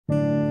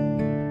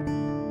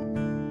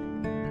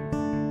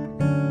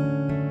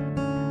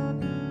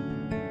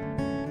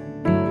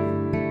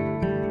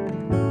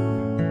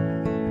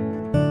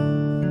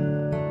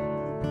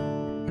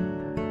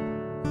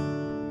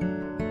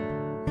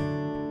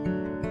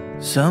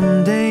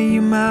Someday you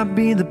might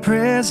be the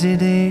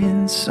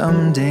president,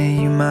 someday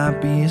you might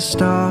be a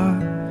star.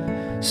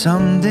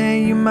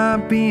 Someday you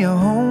might be a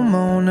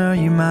homeowner,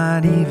 you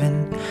might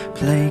even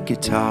play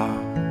guitar.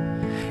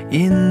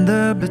 In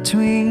the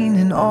between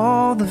and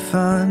all the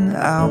fun,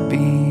 I'll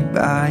be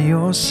by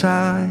your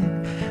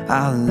side.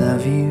 I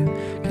love you,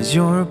 'cause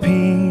you're a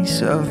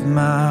piece of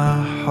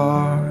my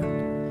heart.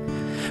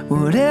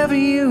 Whatever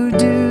you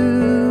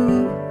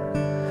do,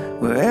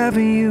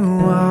 wherever you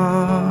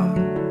are,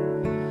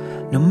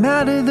 no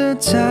matter the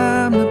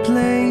time, the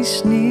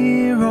place,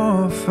 near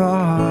or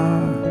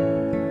far,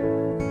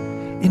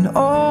 in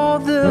all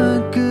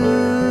the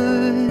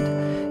good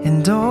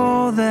and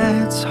all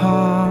that's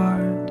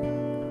hard,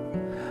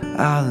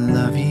 I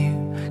love you,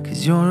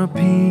 'cause you're a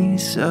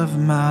piece of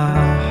my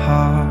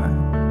heart.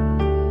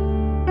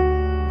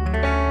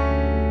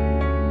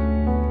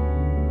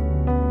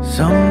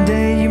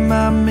 Someday you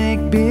might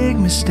make big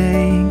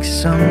mistakes,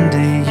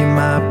 someday you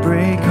might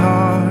break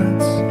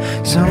hearts,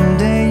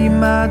 someday you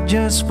might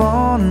just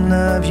fall in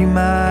love, you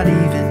might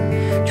even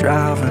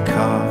drive a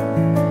car.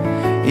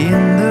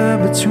 In the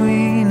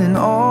between and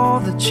all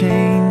the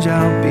change,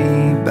 I'll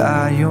be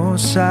by your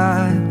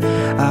side.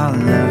 I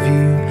love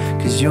you,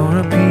 'cause you're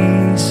a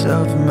piece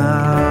of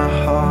my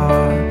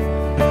heart.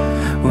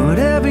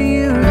 Whatever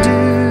you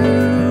do,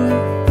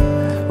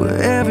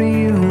 wherever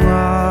you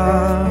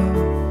are,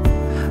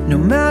 no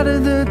matter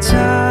the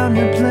time,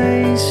 the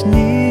place,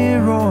 near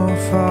or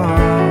far,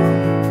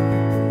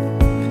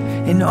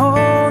 in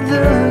all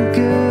the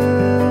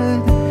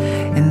good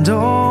and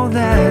all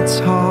that's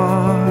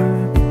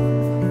hard,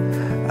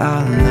 I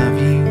love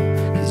you,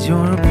 'cause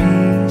you're a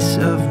piece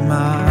of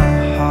my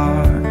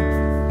heart.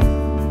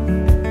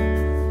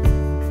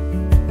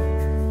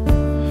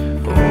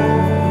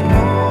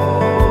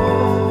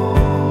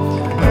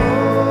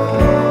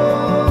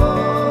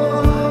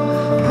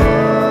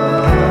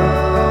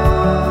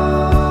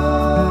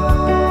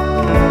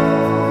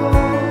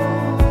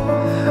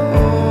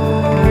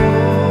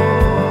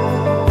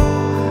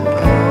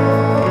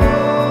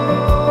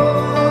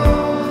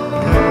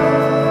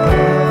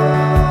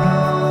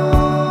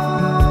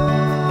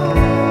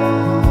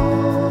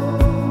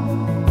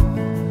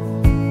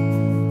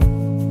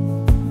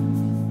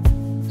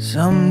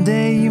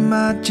 Someday you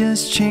might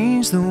just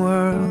change the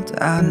world,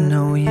 I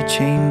know you're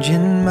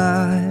changing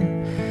mine.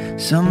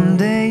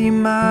 Someday you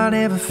might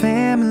have a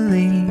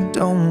family,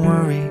 don't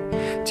worry,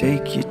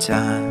 take your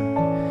time.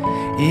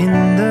 In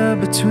the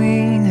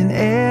between and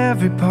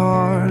every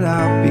part,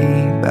 I'll be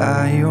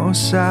by your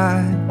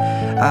side.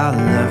 I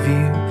love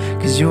you,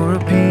 'cause you're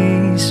a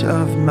piece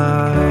of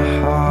my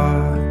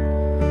heart.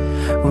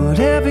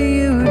 Whatever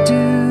you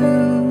do,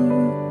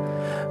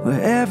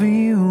 wherever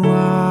you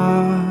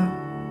are,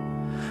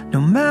 no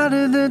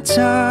matter the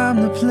time,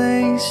 the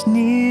place,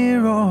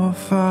 near or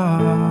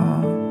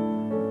far,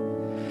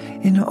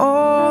 in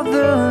all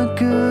the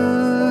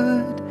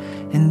good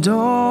and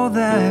all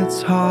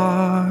that's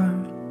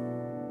hard,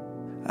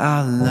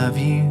 I love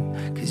you,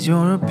 'cause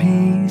you're a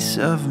piece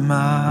of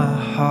my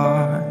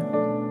heart.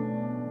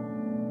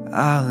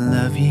 I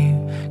love you,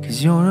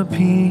 'cause you're a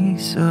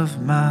piece of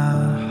my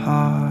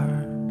heart.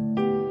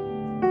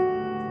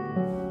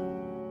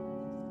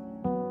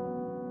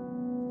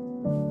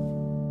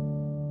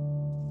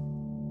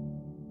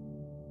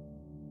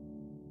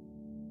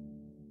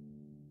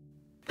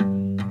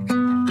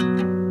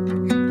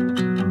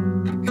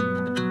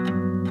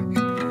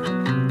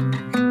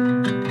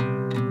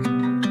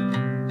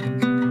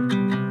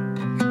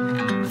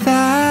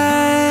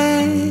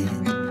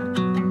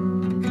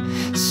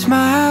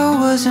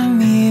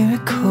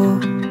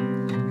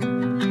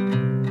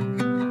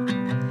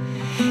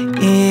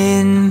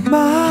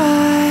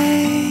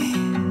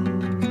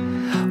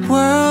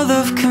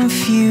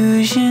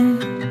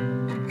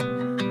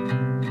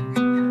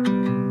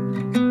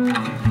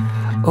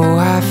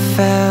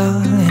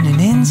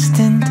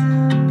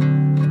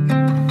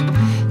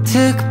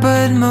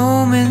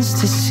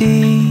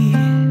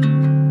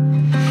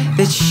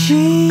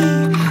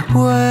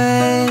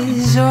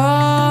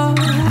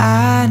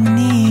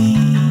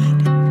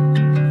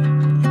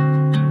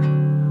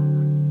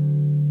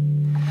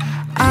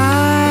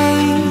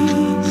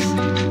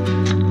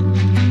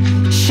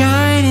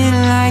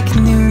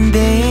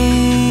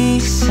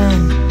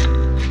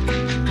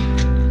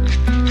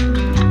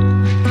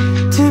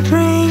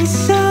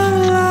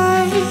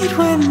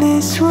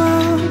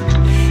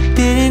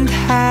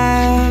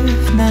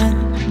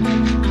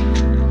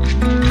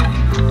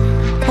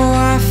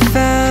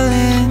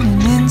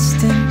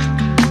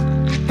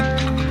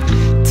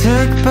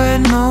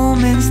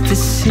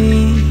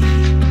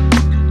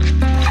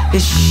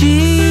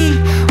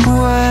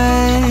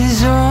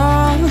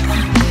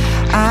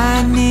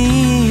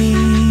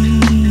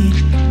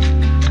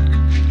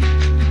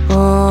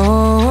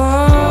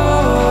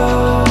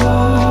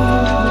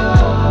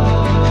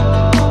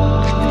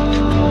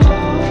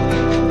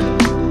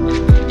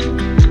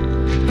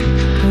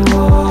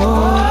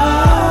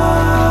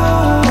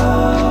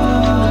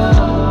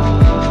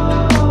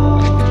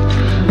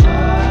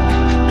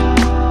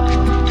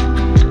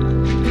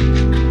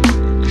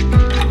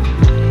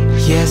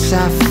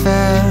 I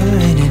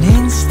fell in an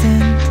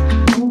instant.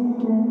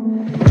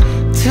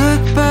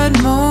 Took but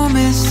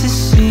moments to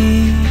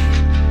see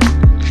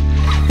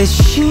that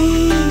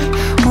she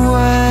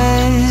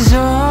was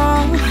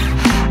all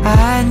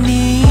I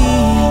need.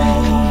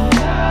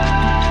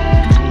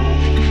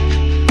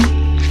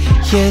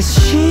 Yes,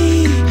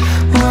 she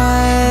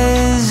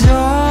was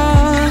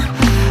all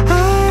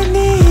I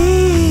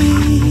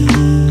need.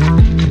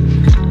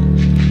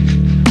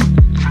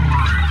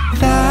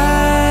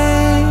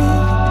 That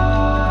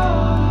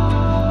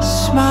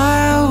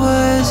smile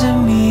was a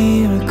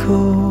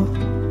miracle.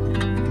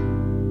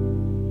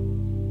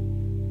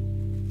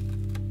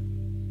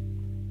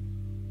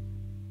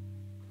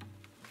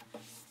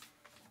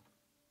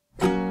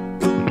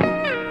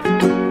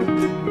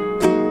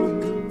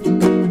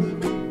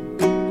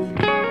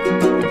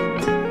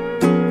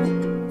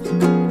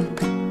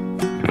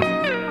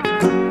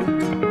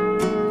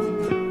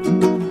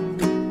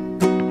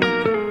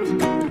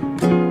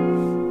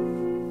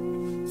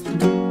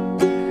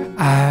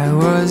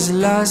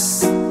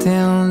 Lost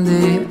in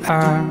the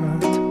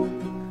art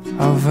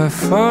of a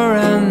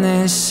foreign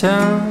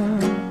nation,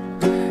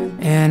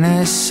 in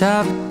a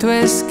shop to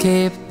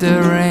escape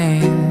the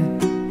rain,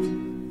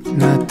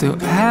 not to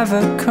have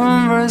a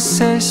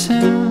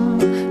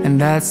conversation. And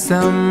that's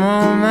the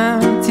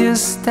moment you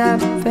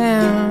step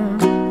in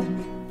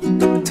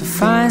to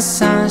find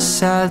some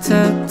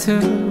shelter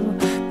too.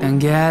 Don't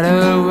get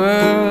a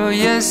word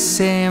you're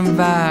saying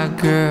by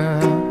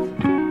girl.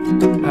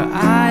 Her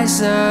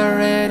eyes are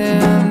red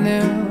and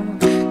new,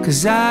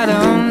 'cause I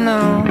don't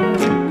know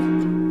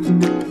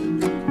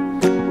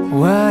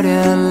what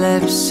her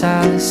lips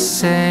are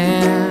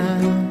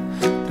saying.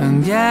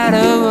 Don't get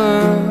a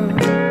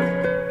word,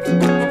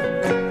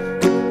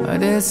 but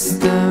it's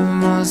the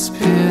most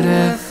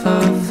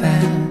beautiful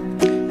thing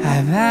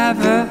I've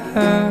ever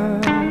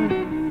heard.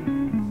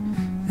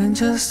 And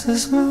just a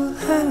small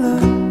hello,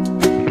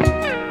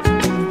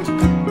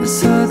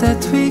 that's all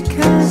that we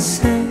can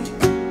say.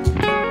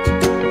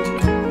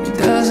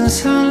 Doesn't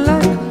sound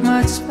like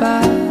much,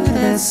 but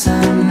it's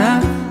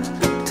enough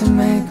to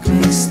make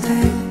me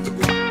stay.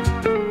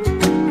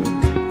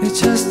 It's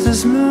just a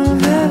small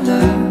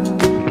hello,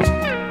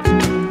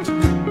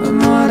 but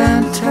more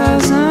than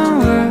 1,000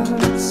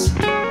 words.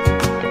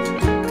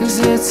 'Cause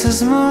it's a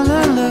small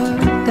hello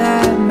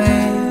that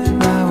made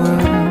my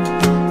world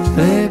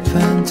flip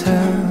and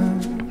turn.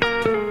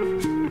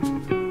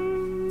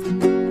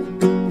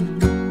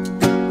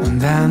 And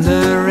then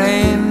the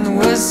rain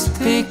was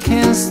thick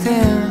and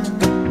thin.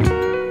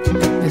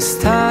 It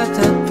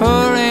started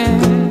pouring.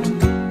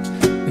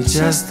 We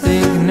just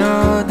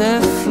ignored the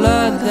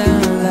flood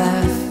and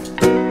laughed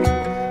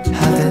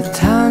at the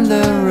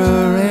thunder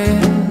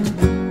roaring.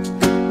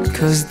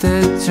 'Cause the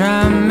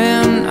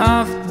drumming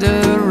of the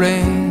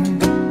rain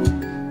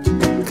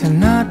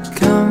cannot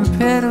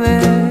compare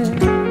with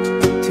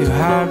two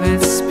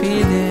heartbeats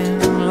speeding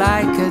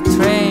like a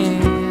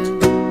train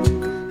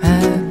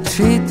at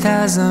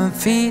 3,000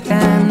 feet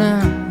and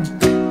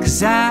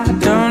 'cause I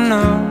don't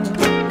know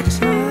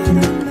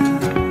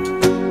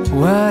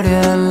what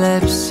your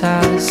lips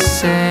are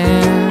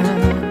saying.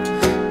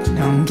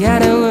 Don't get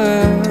a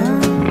word,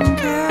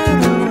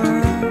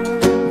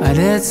 but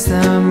it's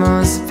the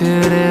most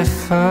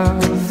beautiful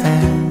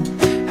thing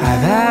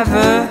I've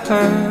ever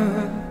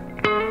heard.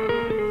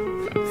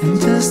 And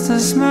just a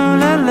small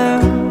hello,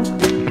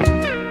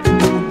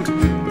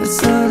 that's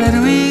all that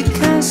we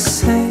can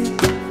say.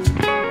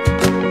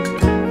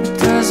 It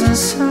doesn't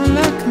sound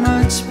like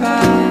much,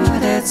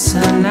 but it's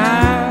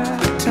enough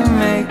to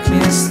make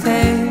me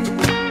stay.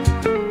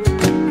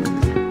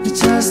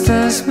 Just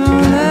a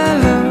small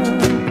hello,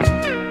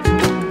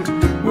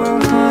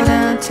 worth more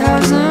than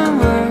 1,000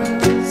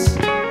 words.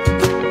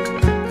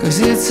 'Cause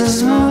it's a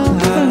small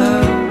hello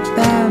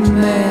that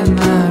made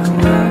my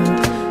world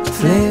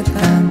flip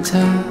and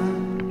turn.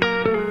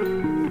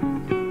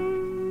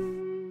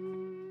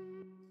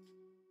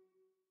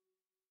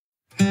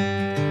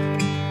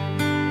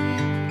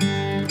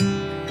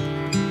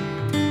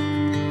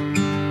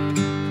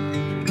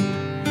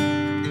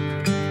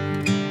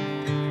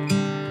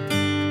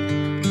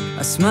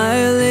 I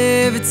smile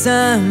every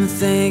time I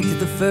think of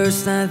the first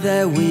night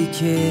that we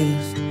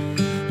kissed.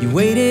 You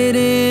waited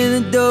in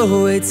the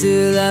doorway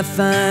till I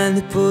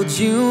finally pulled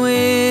you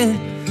in.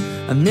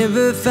 I've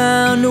never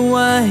found a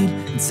wine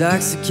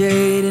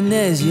intoxicating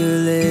as your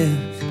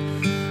lips.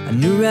 I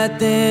knew right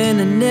then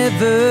I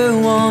never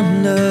want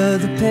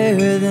another pair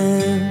of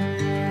them.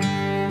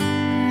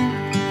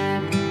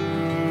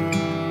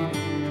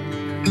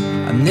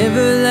 I've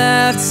never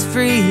laughed as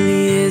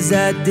freely as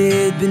I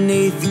did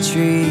beneath the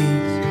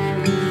trees,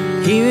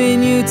 hearing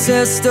you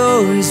tell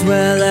stories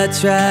while I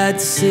tried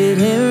to sit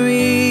and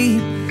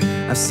read.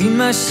 I've seen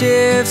my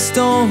share of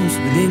storms,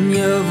 but in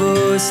your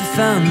voice I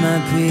found my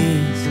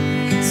peace.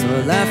 So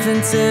I laugh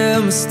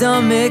until my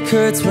stomach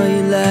hurts while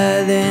you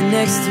lie there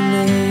next to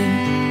me.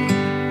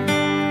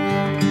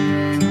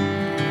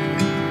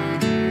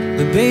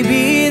 But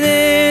baby,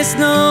 there's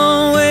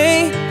no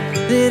way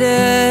that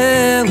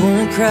I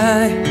won't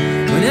cry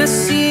when I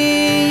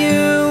see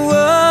you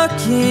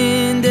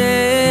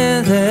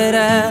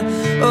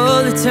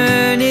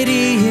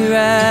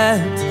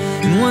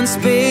one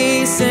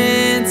space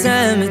and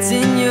time, it's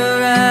in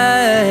your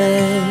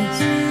eyes,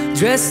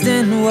 dressed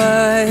in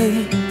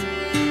white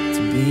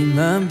to be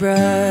my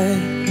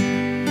bride.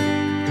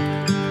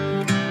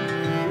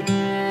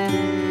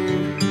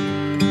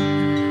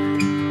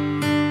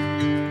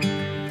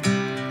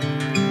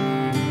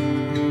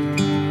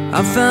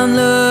 I found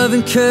love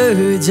and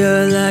courage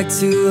are like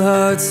two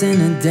hearts in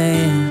a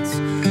dance.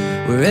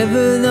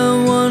 Wherever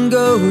the one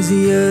goes,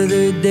 the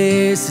other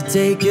dares to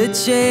take a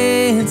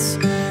chance.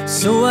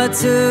 So I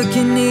took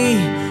a knee,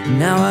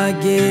 now I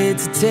get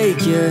to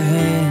take your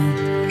hand.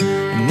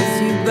 And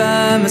with you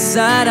by my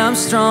side, I'm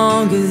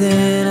stronger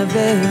than I've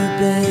ever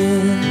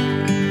been.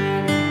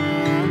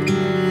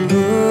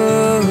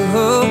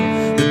 Oh,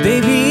 but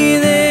baby,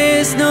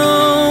 there's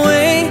no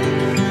way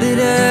that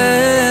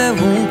I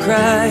won't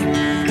cry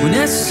when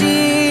I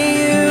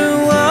see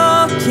you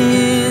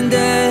walking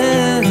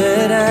down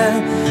that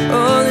aisle.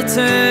 All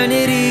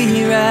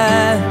eternity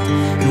right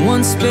in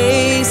one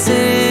space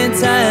and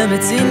time,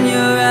 it's in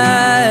your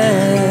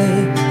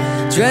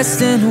eyes,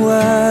 dressed in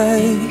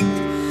white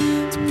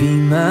to be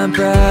my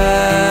bride.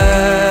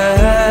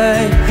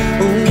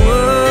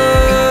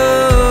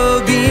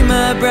 Oh, be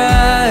my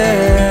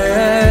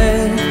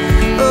bride.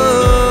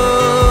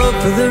 Oh,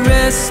 for the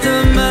rest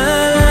of my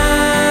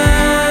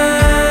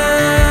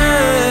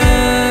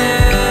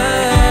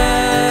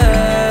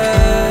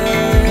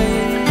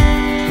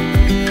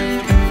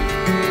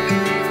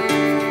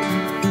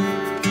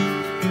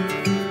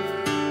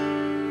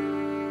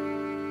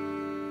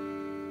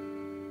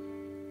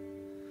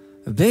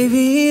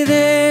Baby,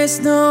 there's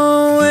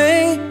no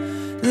way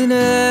that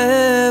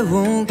I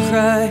won't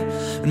cry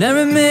when I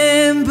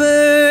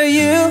remember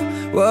you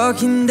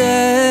walking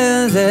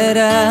down that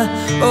aisle.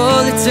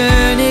 All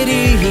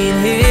eternity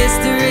in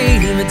history,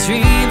 my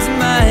dreams and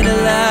my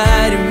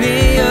delight are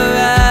in your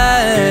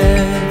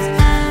eyes,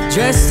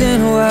 dressed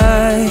in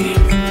white,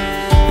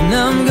 and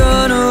I'm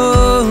gonna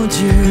hold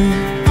you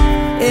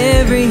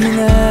every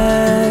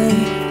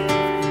night,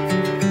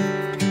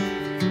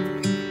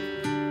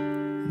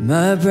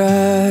 my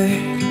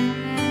bride.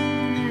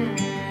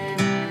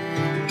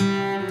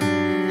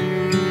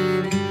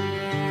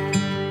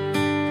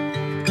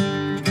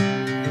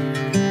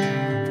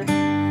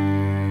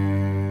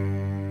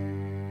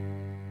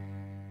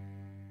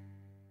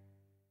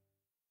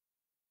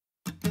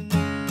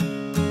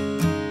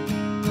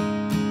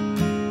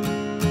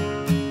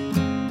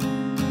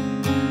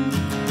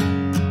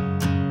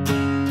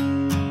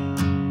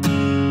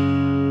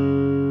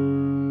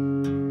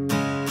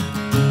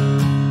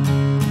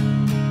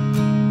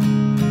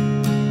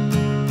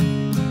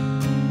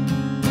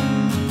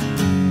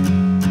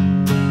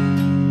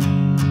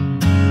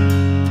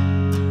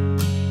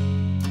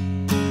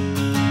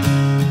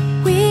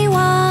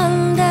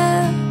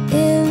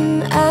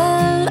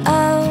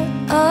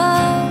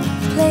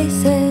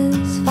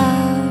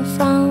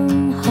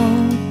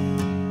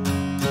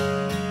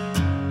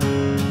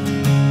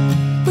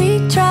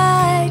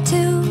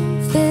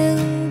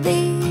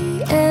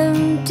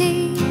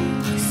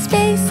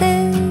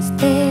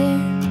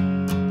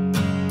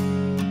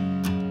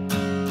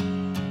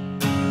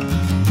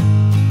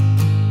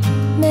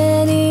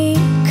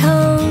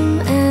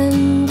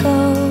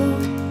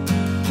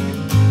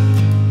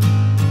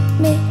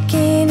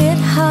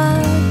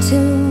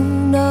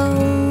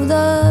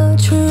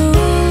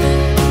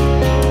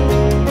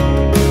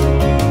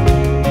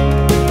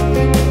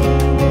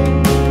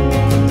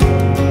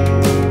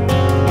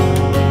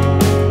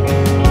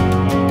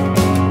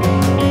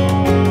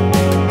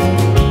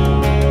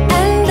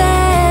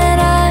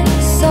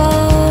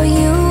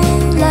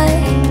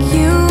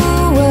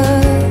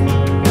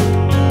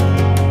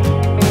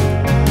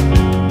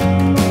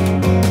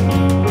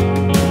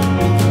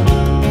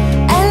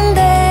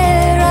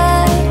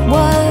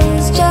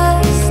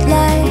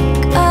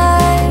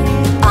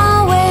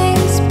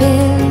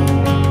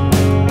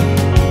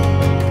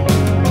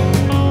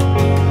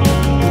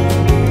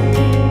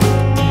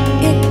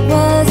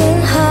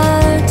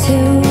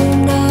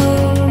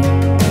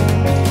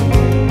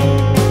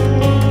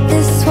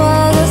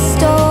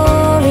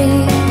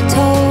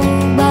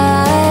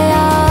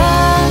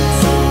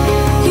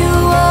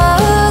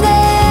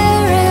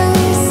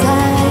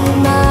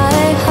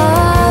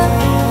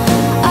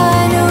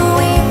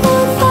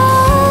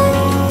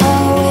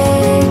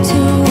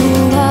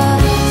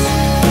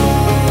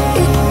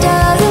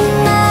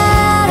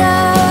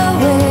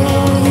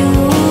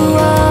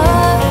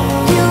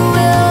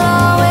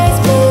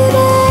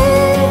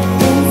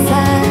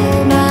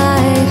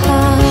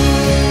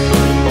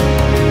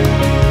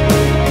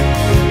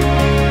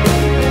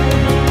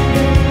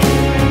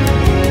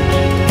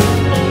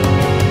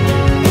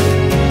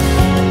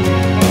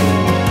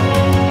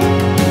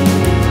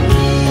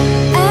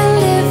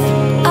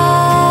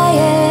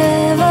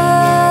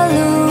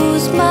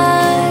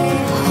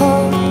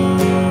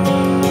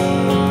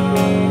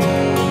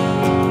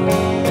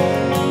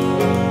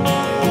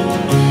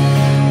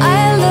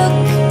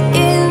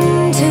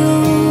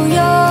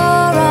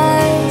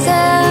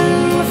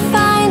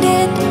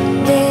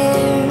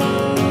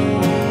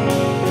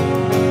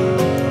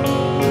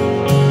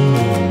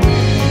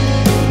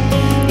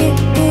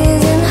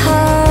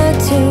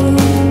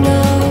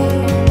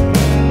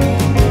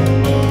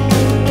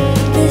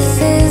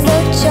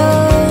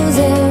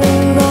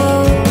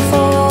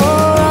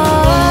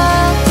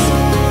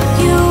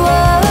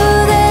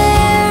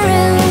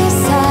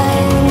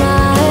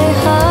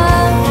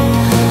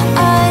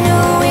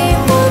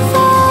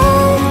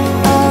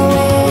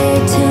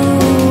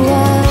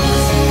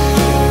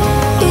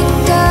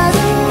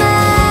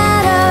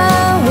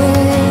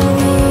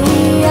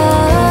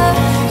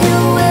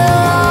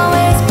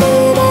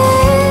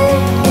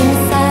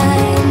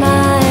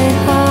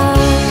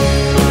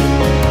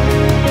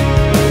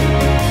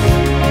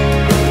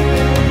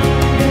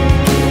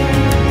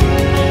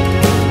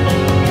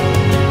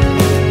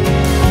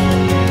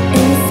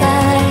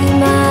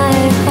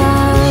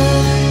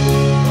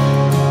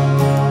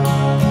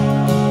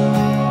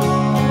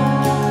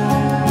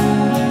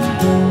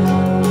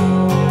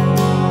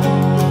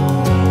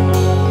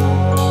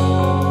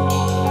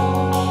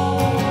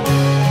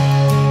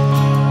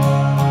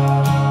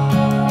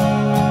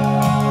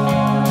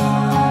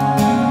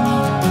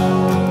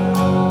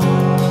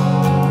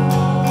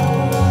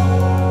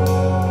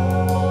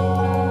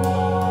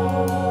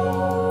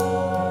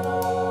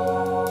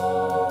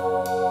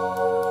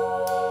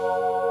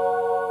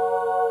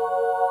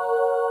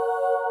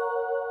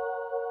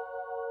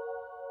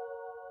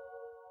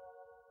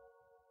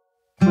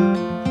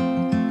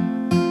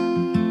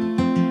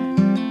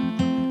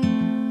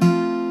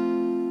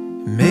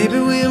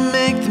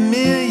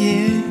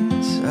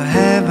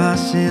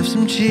 have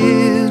some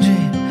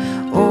children.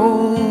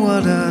 Oh,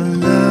 what our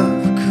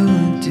love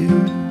could do.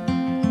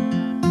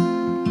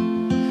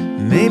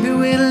 Maybe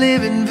we'll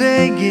live in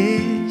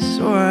Vegas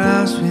or a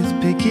house with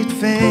picket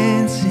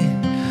fencing.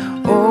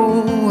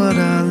 Oh, what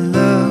our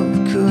love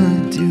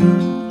could do.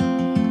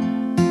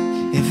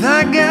 If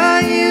I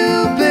got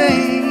you,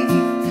 babe,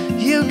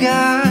 you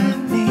got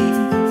me.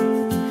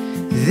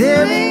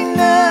 There ain't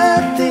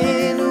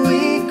nothing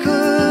we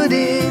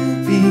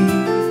couldn't be.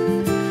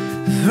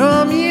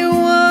 From year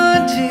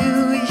 1 to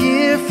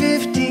year 52.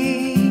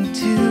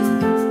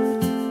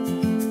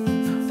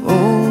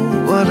 Oh,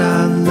 what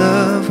our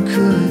love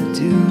could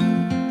do.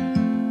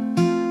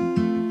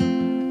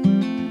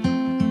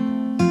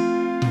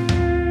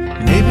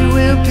 Maybe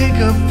we'll pick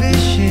up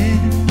fishing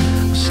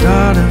or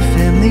start a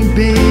family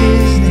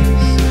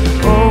business.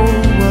 Oh,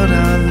 what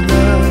our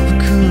love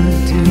could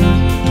do.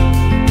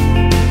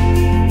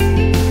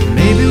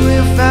 Maybe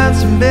we'll find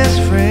some best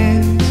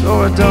friends or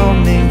a dog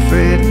named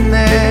Fred, and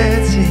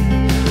that's it.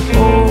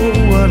 Oh,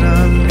 what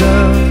our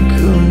love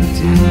could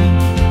do.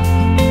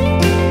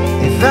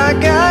 If I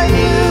got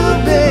you,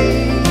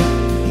 babe,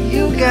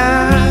 you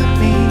got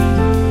me.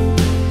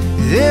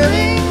 There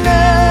ain't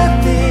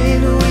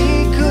nothing we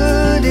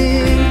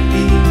couldn't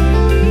be.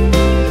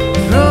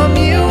 From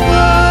year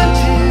 1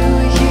 to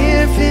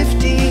year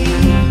 52.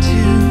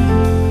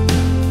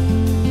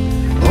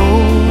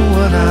 Oh,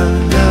 what our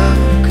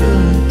love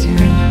could do.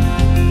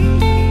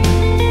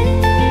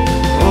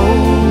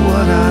 Oh,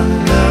 what our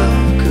love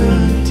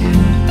could do.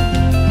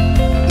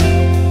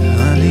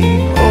 Honey,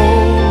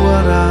 oh,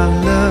 what our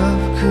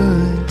love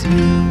could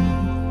do.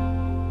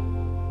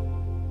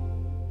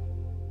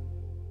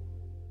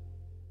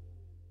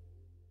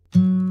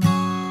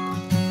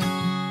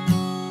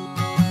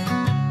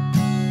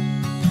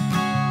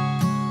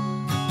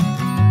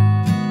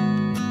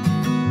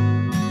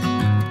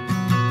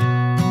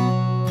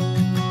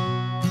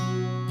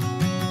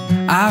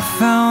 I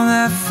found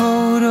that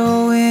photo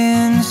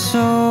in the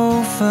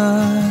sofa,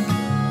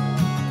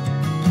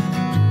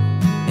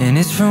 and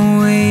it's from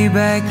way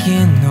back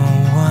in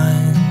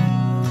 '01.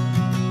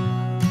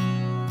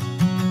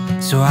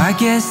 So I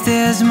guess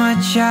there's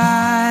much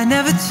I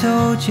never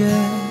told you,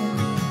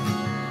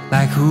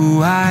 like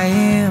who I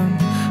am,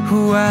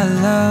 who I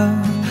love,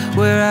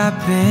 where I've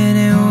been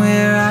and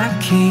where I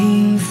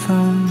came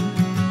from.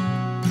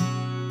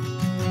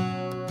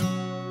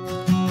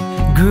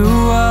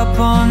 Grew up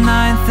on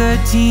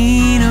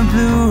 913 of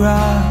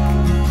Bluerock.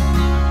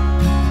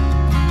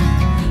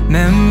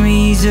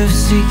 Memories of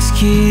 6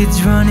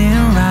 kids running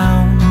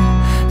around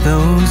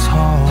those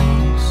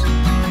halls.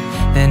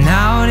 Then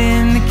out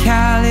in the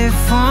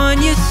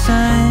California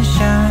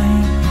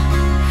sunshine,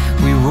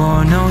 we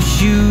wore no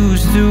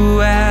shoes through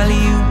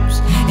alley-oops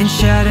and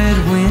shattered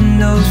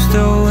windows,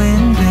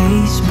 throwing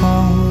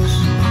baseballs.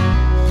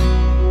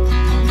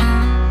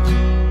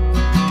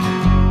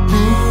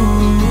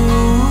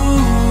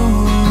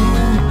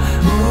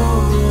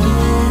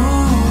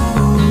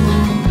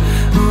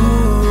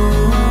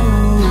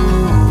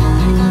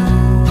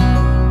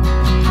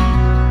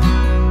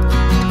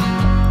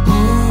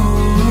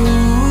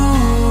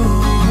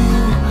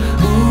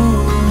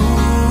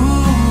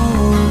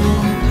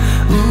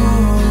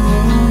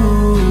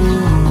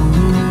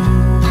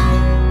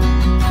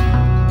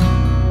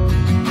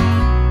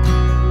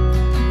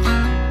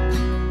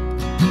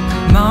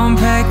 Mom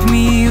packed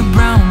me a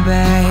brown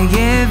bag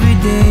every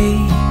day,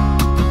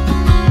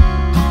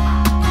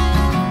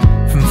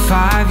 from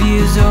 5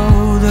 years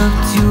old up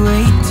to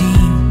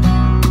 18.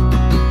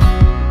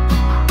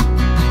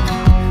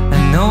 A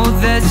note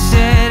that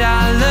said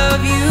I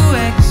love you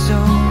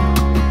XO,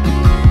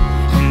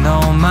 and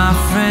all my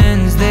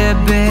friends, they're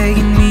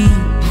begging me,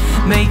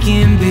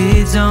 making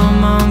bids on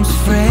Mom's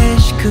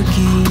fresh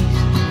cookies.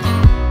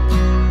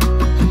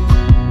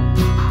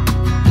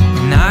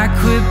 And I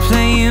quit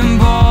playing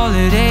ball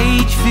at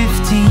age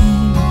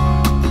 15,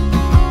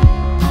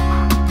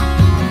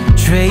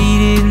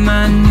 traded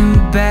my new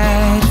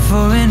bat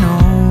for an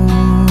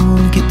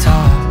old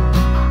guitar.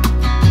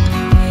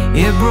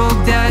 It broke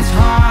Dad's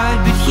heart,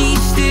 but he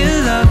still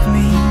loved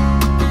me,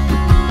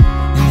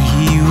 and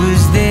he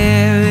was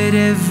there at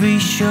every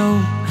show.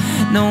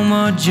 No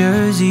more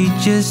jersey,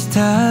 just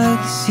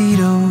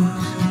tuxedos.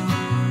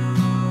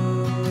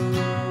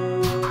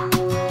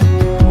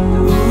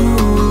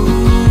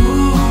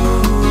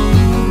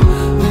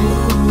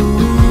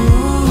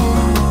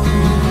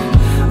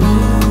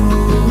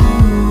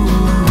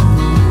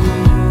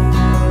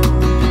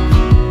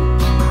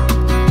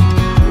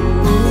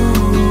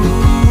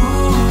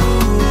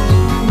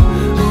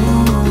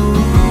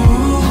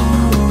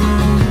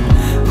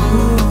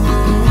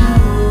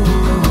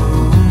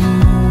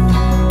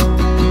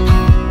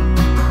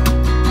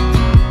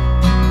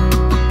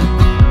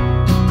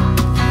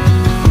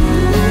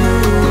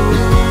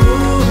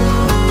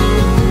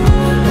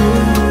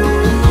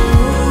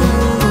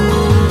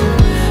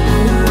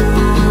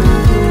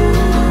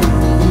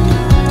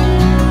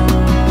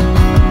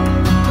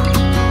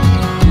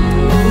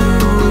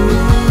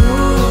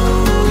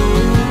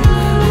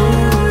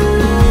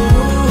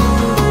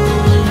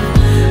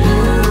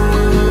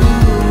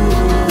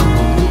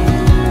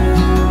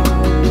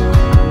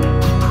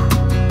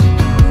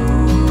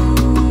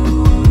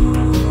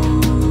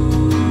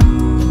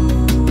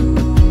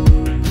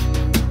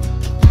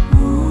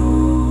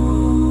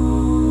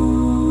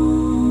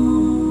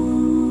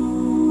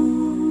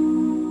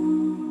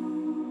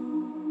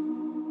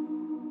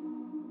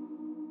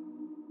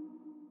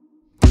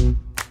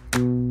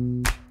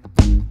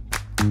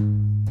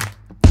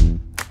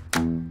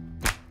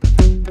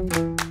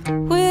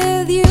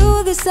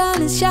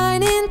 sun is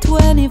shining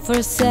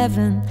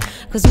 24/7.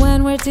 Cause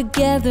when we're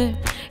together,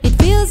 it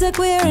feels like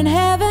we're in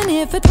heaven.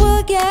 If it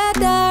will get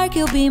dark,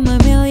 you'll be my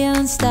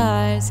million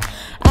stars.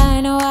 I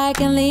know I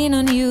can lean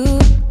on you.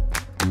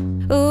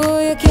 Ooh,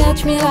 you catch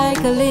me like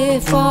a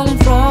leaf falling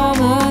from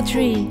a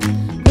tree.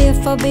 If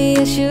I'll be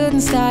a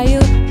shooting star,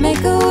 you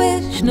make a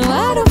wish. No,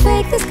 I don't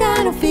fake this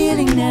kind of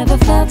feeling, never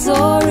felt so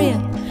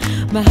real.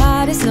 My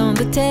heart is on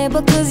the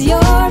table cause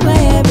you're my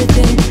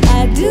everything.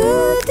 I do,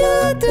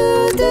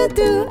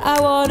 I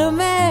wanna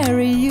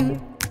marry you.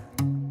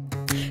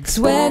 Cause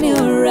when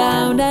you're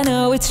around, I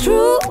know it's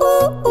true.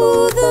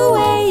 The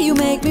way you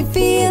make me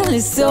feel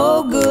is so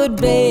good,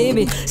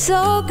 baby. So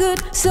good,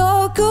 so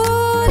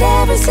good.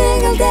 Every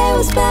single day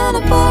we spend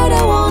apart,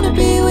 I wanna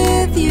be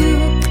with you.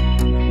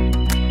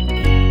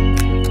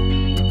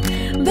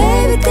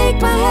 Baby, take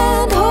my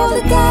hand, hold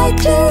it tight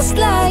just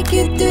like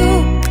you do.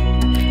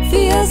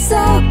 Feels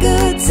so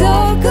good, so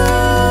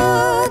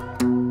good.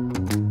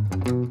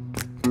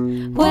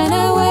 When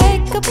I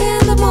wake up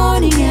in the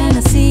morning and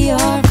I see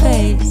your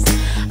face,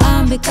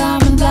 I'm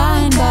becoming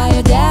blind by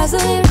your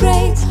dazzling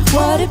grace.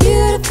 What a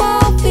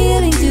beautiful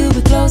feeling to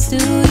be close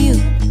to you.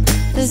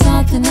 There's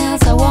nothing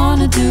else I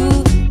wanna do.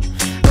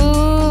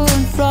 Ooh,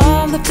 and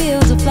from the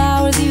fields of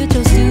flowers you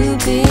chose to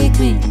pick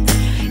me.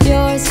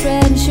 You're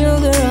spreading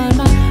sugar on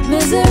my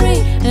misery.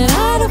 And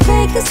I don't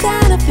fake this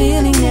kind of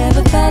feeling,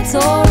 never felt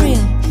so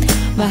real.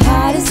 My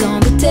heart is on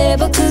the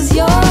table cause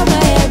you're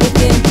my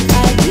everything.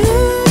 I do,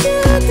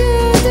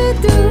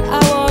 I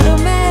wanna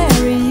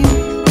marry you.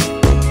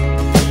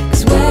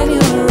 Cause when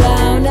you're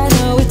around, I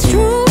know it's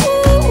true.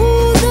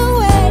 The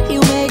way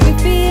you make me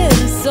feel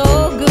is so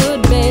good,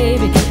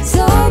 baby.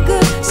 So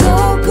good, so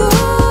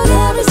good.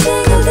 Every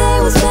single day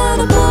we spend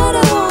apart,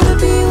 I wanna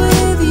be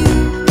with you.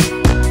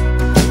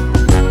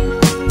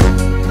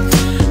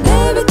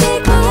 Baby,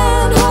 take my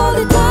hand, hold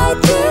it tight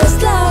just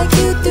like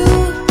you do.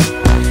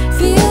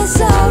 Feels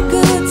so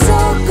good, so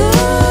good.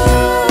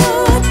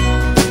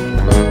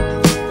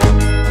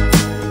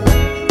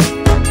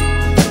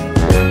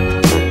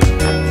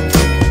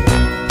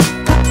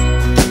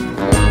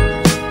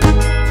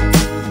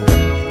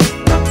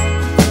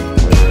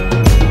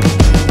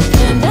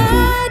 And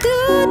I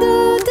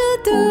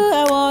do,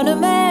 I wanna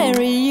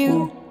marry you.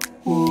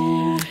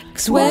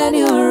 Cause when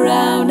you're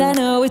around, I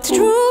know it's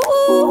true.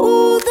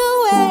 The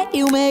way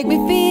you make me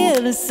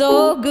feel is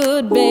so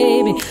good,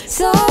 baby.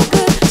 So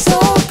good, so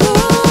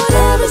good.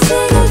 Every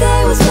single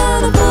day we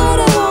spend apart,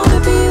 I wanna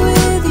be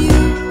with you.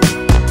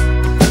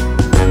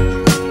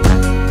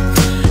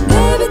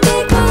 Baby,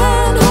 take my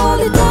hand, hold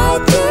it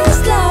tight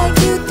just like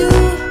you do.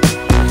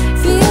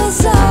 Feels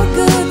so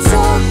good,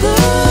 so good.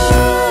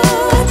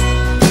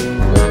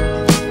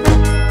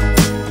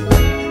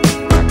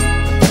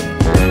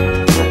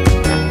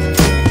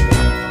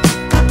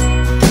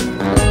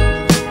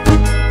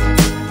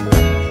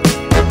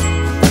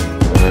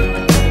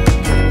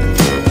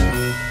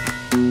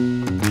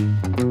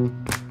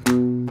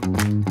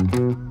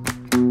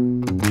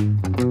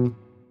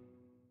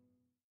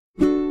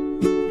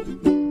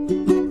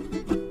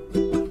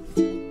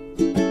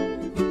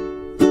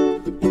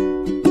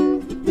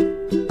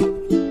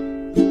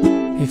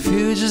 If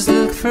you just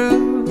look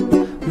through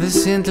the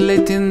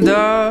scintillating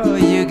door,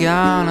 you're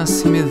gonna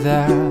see me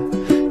there,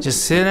 just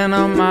sitting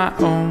on my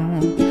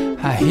own.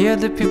 I hear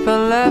the people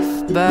laugh,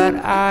 but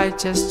I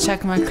just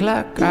check my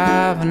clock.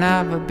 I've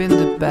never been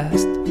the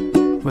best.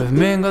 We've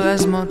mingled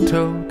as more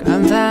talk,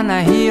 and then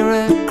I hear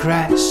a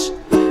crash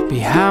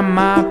behind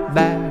my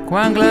back.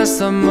 One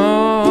glass of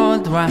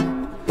mulled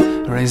wine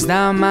rains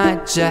down my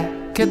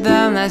jacket,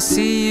 then I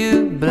see you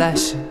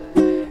blushing,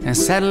 and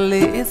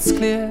suddenly it's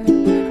clear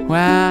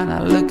when I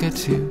look at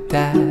you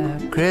that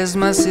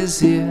Christmas is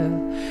here.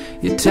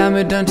 You tell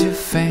me, don't you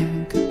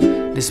think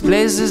this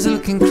place is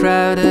looking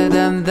crowded?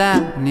 And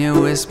then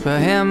you whisper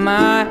in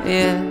my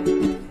ear,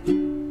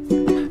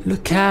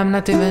 look, I'm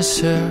not even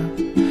sure.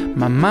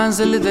 My mind's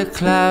a little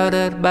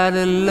clouded, but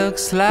it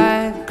looks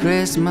like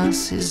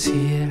Christmas is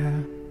here.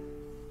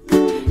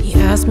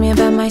 You asked me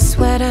about my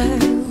sweater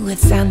with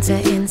Santa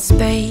in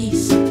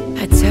space.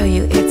 I tell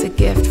you it's a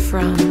gift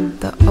from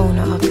the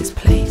owner of this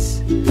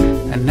place.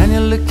 And then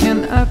you're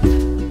looking up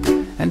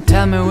and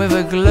tell me with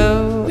a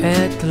glow,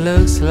 it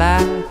looks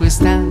like we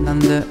stand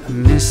under a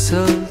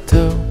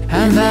mistletoe.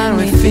 And then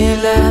we feel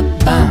a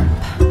bump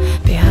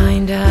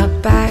behind our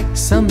back,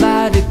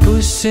 somebody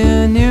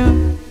pushing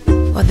you,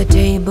 or the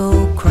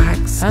table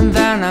cracks. And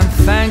then I'm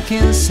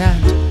thanking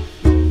Santa,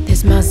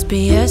 this must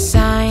be a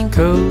sign,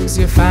 cause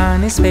your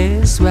funny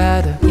space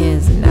sweater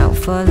is now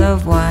full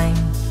of wine.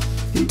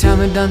 You tell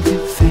me, don't you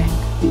think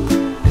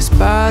this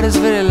part is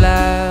very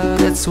loud?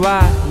 That's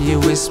why you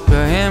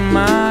whisper in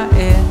my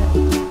ear,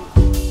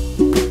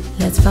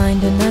 let's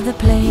find another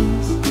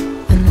place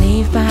and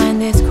leave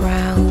behind this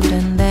crowd.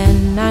 And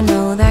then I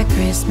know that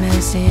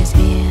Christmas is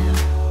here.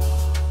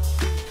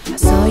 I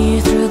saw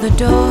you through the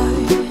door,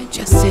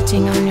 just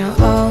sitting on your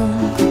own.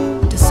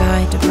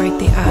 Decide to break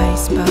the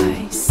ice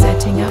by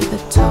setting up the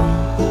tone,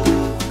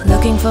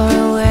 looking for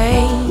a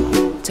way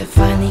to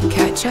finally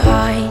catch your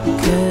eye.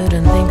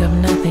 Couldn't think of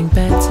nothing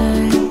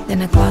better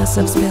than a glass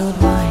of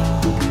spilled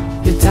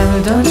wine. You tell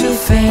me, don't you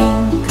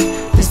think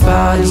this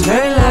party's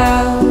very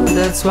loud?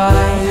 That's why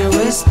you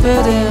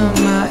whispered in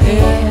my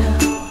ear.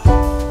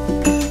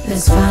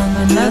 Let's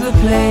find another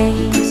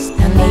place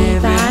and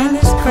leave behind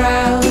this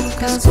crowd,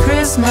 'cause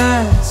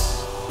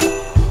Christmas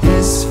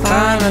is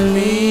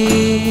finally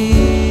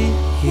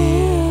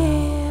here.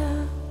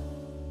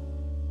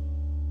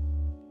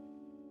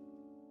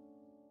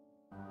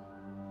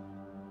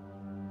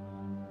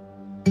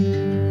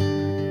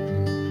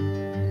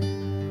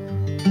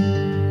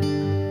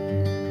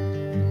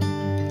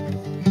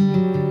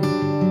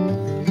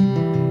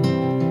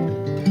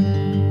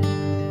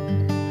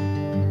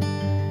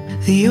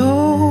 The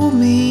old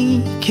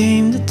me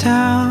came to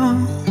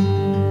town,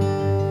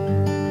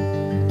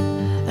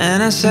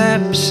 and I sat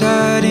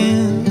beside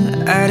him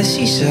at a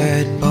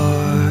seaside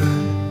bar.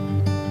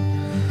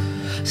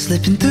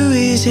 Slipping through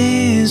his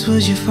hands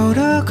was your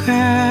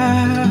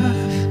photograph,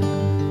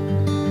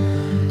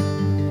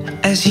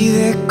 as he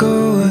let go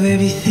of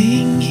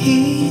everything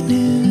he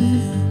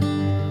knew.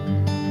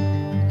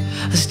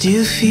 I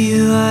still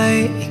feel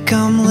like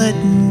I'm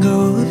letting go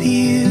of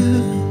you.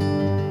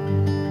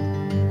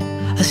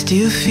 I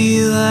still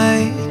feel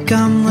like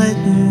I'm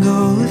letting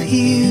go of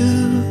you.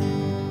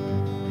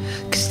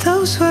 'Cause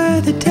those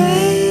were the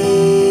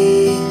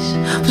days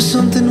when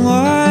something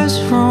was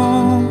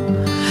wrong.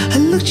 I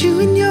looked you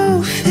in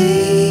your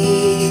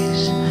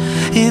face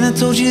and I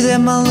told you that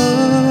my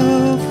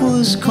love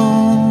was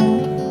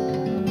gone.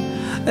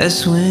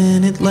 That's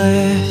when it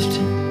left.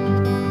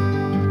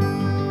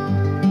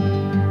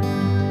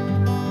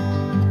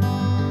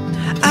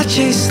 I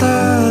chased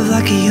love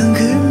like a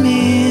younger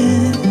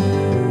man.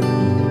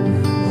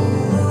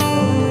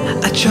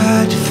 I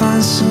tried to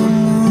find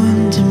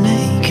someone to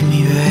make me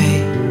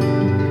right.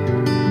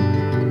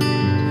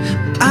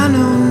 I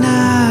know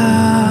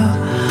now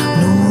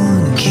no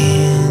one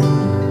can.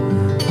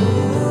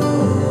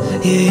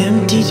 You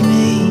emptied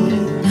me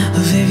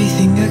of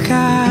everything I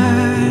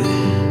got.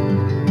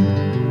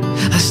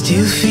 I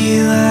still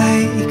feel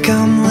like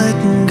I'm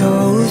letting go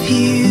of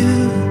you.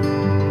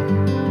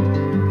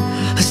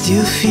 I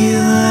still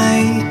feel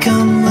like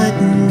I'm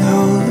letting go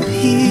of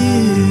you.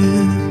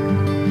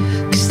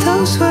 'Cause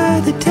those were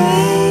the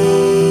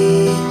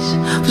days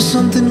when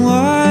something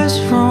was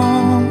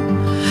wrong.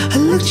 I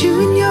looked you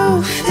in your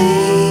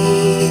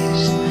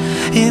face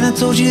and I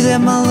told you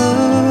that my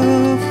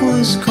love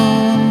was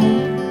gone.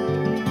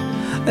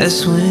 That's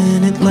when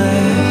it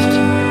left.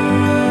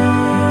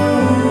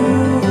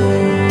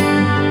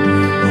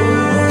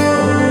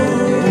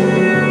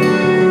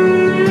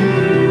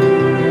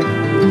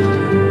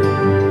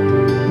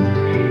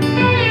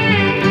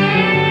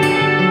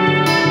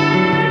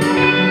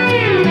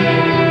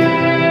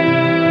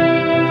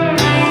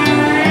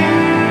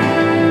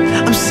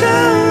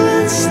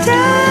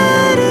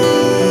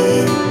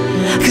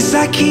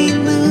 I can't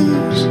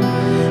lose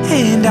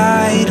and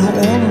I don't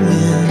want to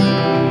win.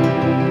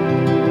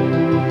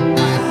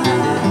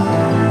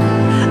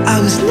 I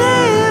was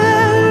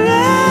never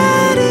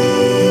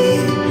ready.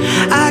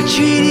 I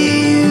treated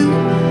you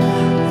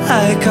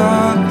like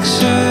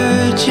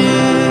oxygen.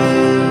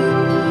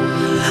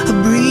 I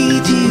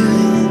breathed you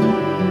in,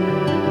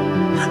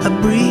 I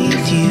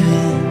breathed you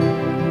in,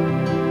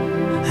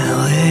 and I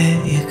let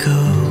you go.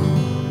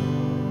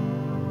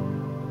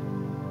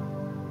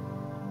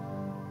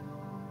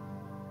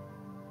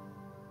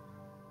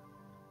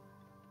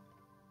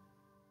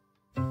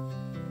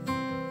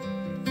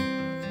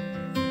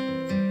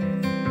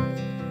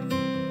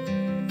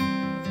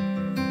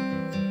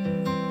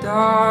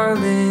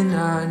 Darling,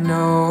 I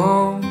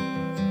know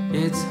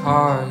it's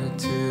hard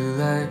to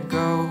let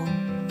go.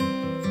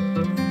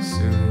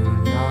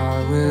 Soon I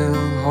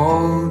will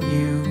hold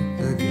you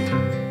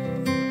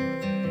again.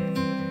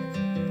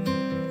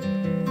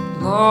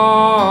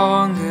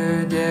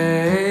 Longer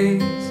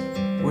days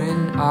when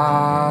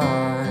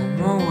I'm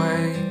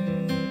away,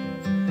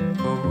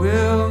 but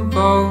we'll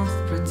both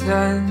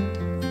pretend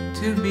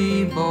to be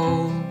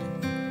bold.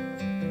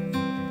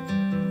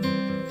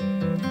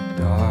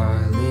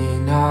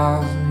 Darling,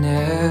 I've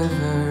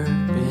never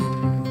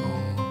been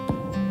bold.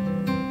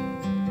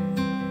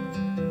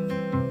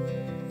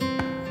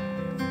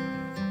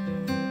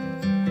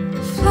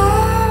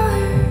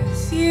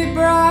 Flowers you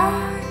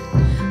brought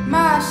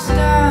my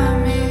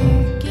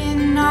stomach in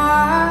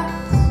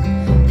knots.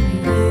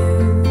 You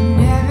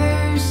never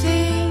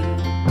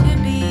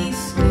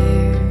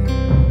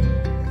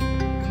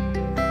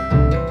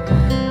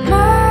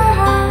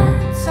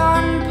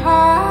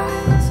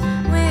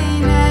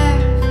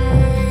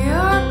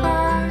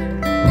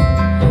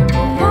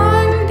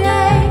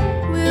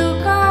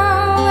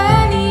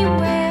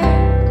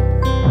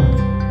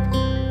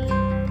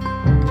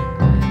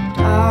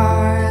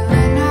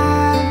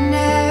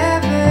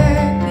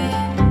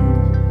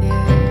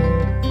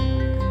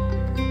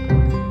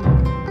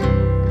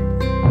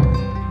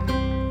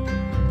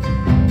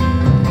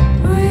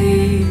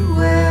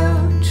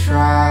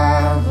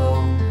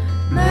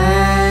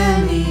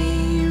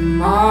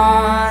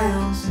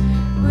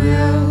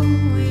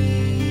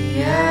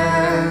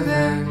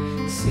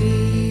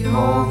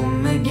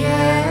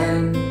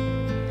again.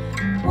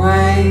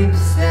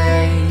 Waves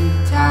they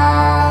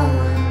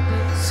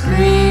tower,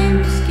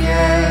 screams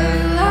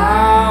get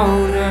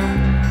louder.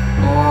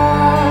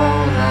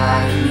 All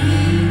I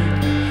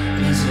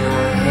need is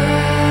your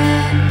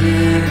hand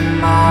in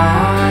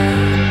mine.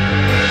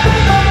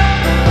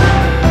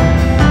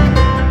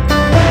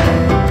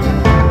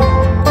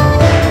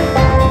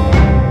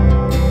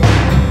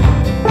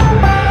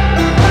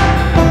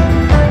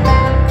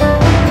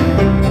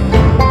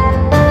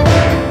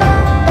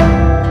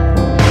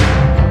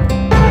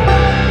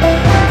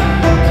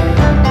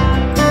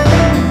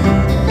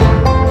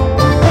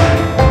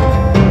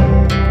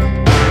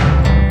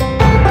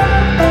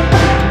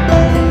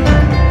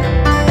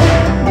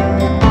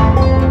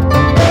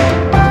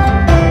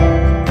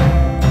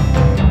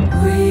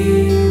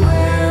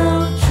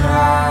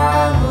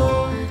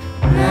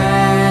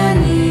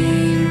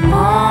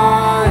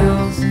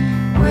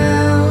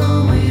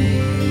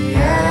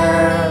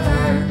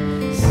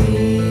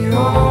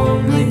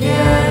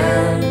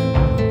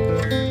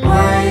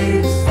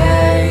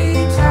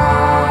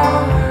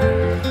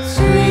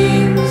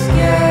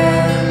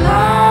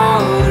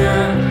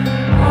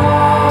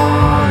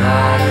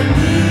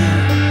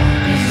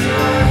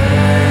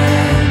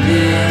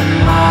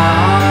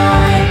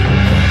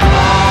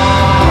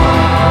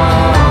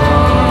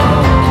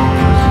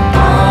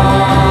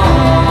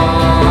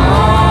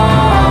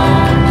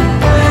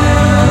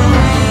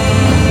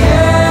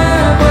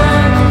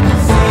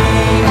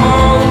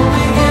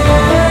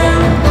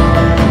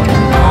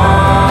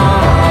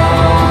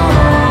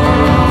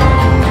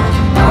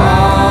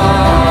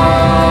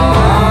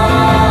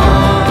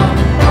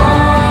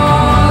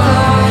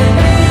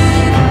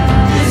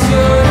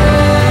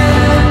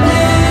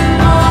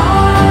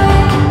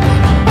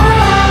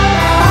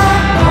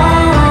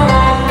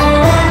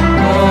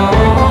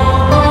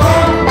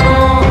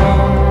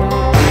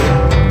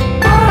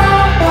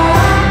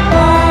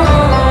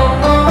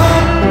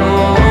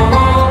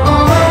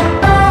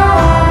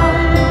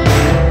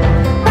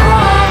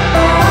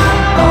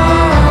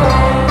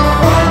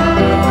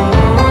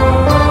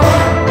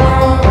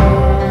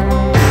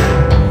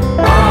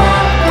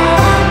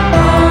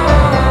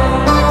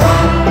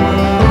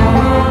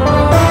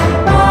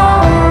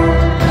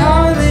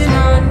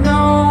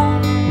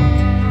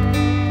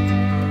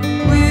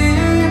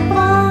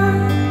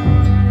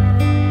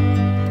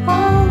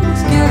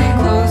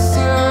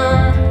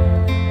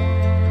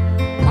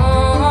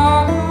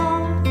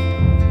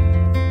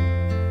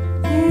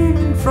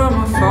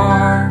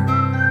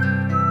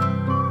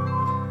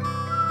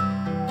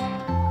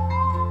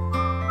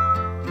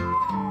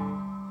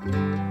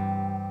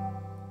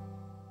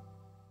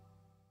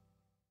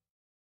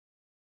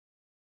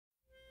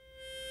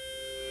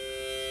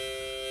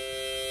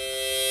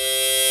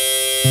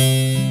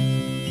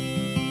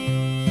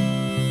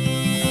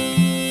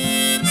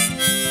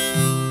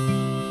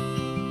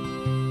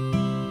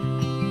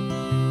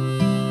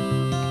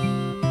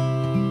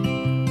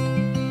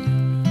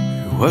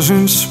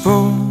 Wasn't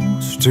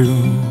supposed to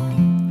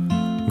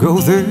go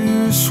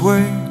this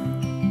way.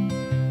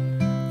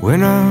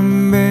 When I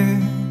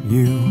met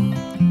you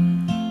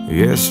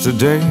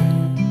yesterday,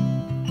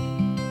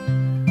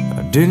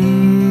 I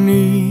didn't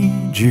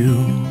need you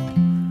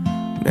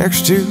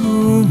next to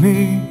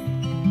me.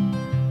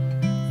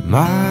 Am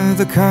I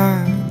the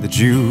kind that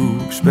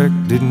you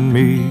expected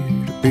me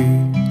to be?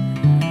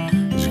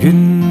 It's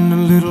getting a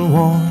little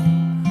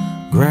warm.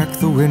 Crack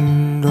the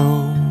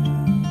window,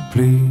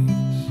 please.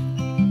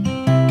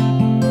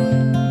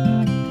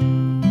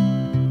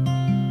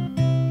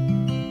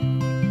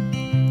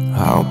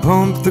 I'll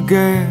pump the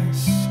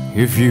gas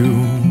if you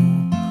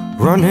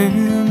run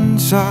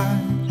inside.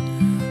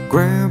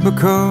 Grab a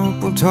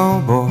couple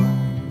tall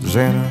boys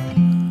and a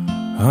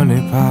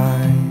honey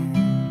pie.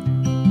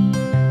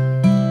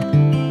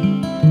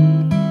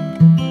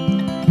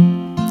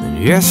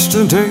 And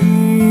yesterday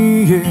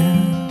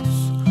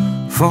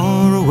is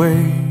far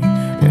away,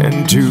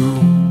 and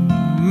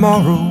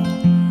tomorrow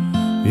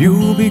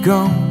you'll be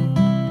gone.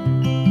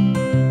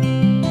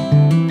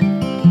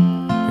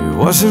 It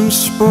wasn't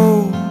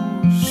supposed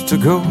to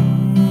go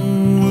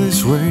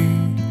this way.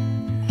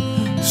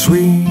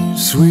 Sweet,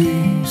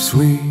 sweet,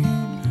 sweet,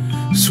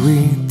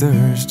 sweet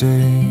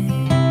Thursday.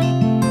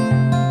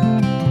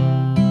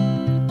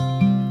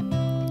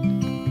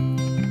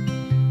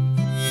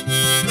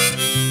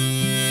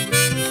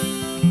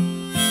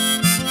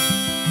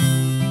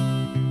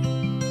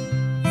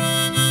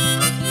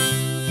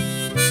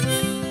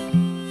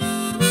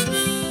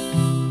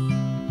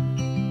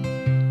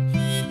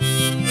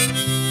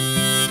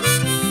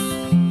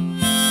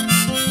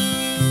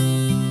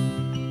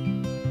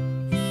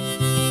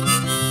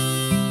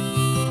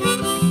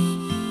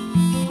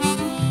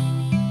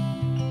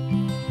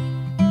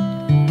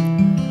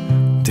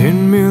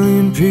 10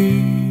 million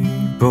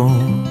people,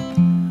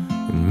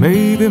 and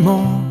maybe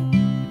more,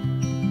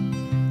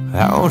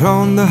 out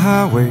on the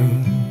highway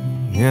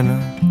in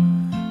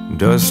a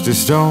dusty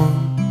storm.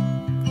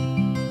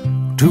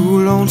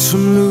 Two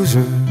lonesome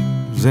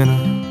losers in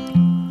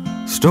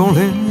a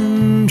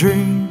stolen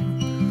dream,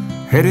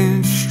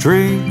 heading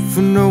straight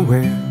for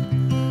nowhere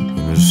in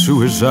a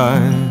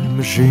suicide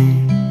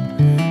machine.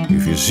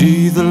 If you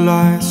see the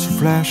lights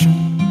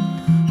flashing,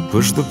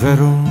 push the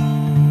pedal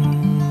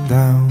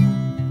down.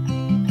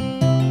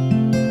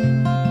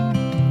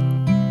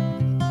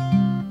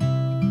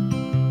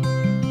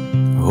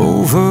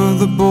 Over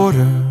the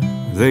border,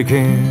 they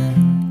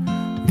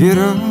can't get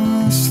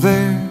us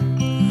there.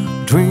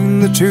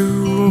 Between the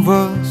two of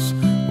us,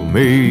 we'll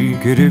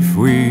make it if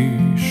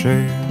we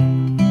share.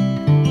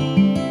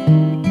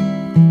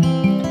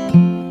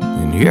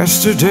 And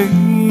yesterday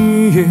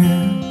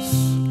is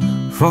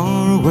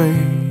far away,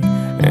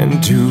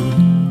 and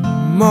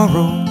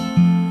tomorrow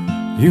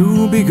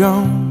you'll be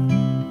gone.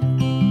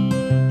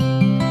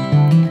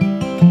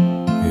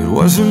 It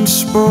wasn't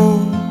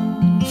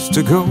supposed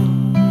to go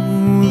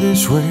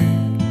this way.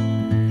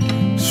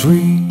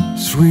 Sweet,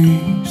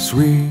 sweet,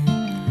 sweet,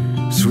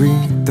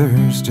 sweet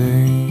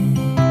Thursday.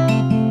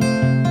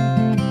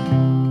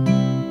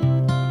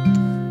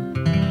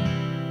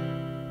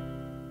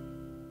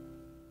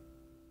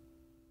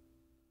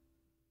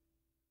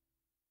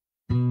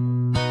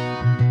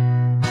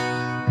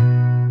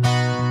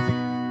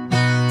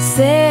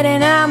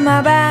 Sitting on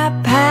my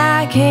bed,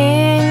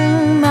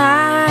 packing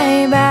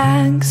my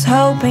bags,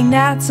 hoping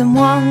that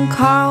someone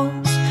calls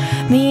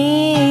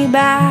me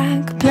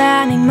back,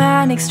 planning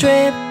my next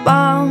trip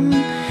on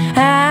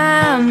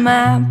a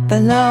map.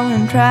 Alone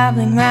I'm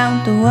traveling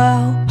round the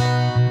world,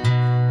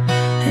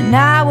 and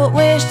I would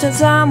wish that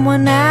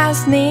someone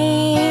asked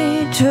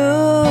me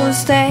to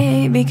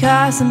stay,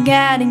 because I'm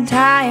getting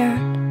tired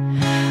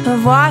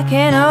of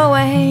walking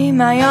away.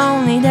 My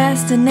only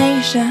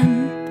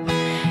destination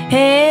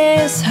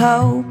is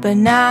hope,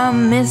 and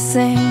I'm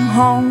missing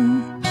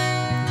home.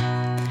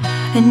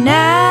 And I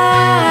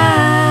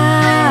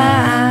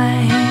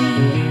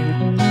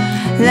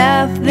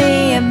love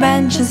the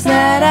adventures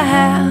that I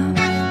have.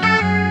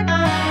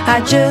 I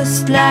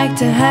just like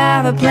to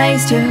have a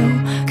place to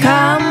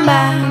come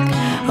back,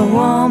 a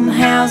warm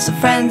house of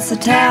friends to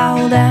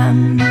tell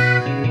them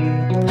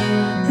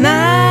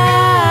my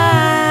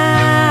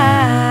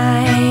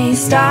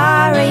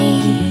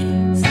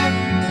stories.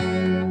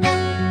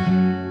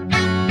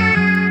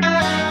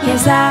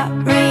 Yes, I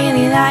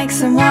really like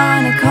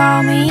someone to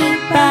call me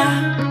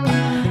back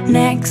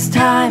next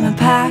time I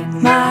pack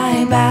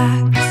my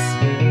bags.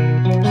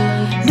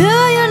 Do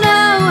you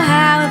know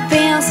how it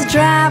feels to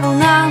travel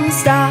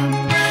non-stop,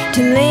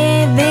 to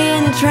live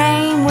in a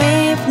train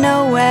with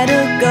nowhere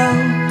to go?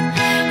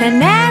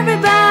 And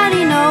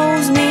everybody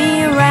knows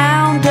me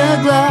around the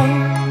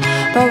globe,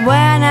 but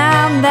when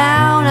I'm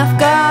down I've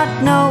got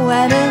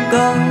nowhere to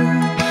go.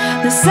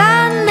 The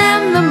sun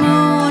and the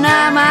moon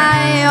are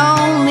my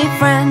only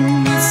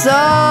friends, so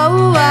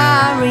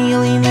I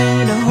really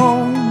need a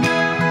home.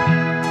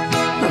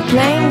 My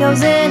plane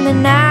goes in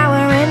an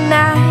hour and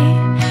I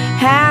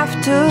have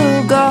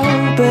to go,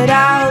 but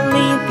I'll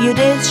leave you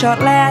this short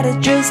letter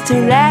just to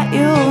let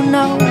you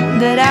know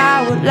that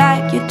I would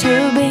like you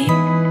to be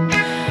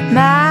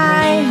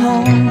my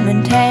home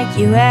and take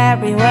you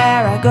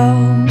everywhere I go.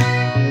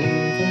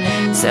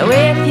 So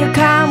if you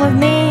come with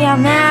me, I'll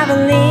never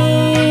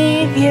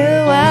leave you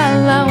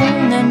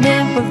alone. And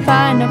if we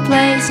find a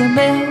place to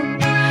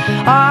build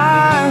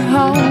our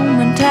home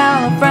and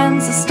tell our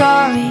friends the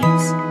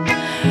stories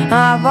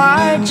of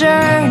our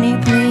journey,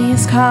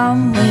 please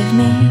come with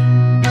me.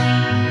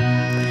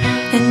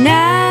 And I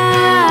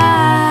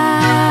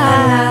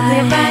love the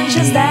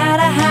adventures that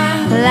I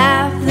have,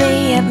 love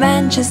the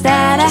adventures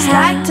that I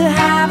have. Like to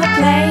have a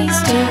place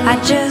to, I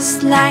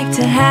just like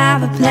to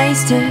have a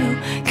place to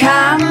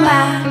come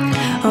back,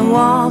 a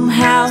warm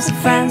house of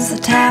friends to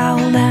tell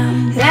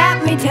them,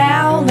 let me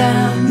tell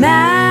them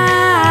my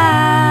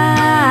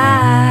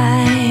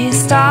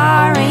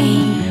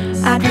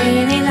stories. I'd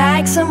really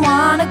like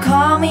someone to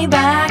call me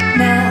back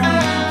now.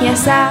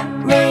 Yes, I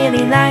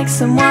really like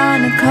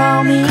someone to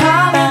call me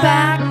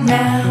back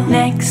now.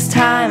 Next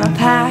time I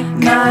pack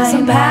my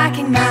I'm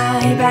packing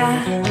my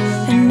bag.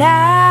 And I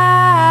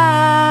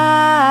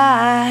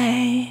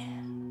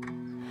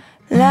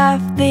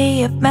love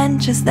the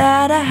adventures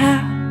that I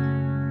have.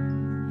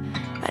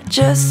 I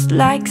just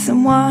like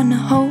someone to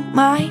hold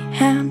my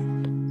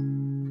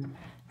hand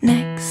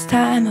next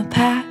time I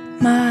pack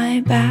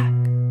my bag.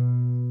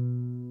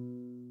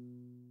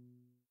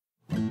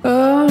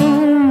 Oh,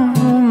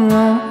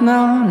 no,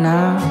 no, no,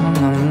 no,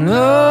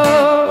 no,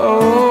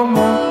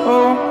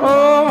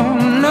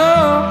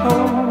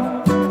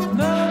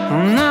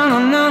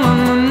 no,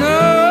 no, no.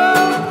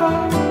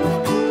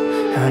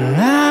 I'm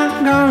not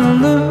gonna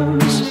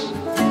lose.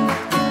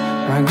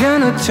 I'm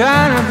gonna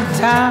try to be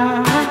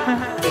time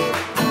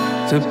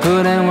to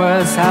put in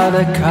words how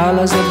the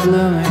colors are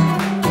blooming,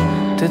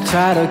 to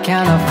try to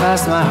count how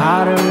fast my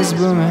heart is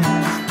booming.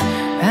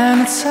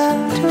 And it's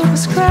hard to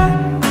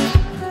describe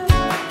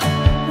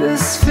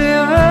this fever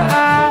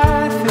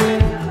I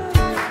feel.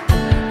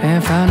 In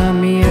front of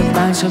me a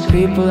bunch of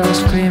people are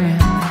screaming.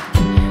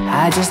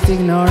 I just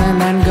ignore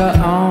them and go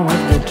on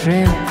with the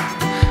dream.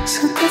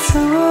 So that's the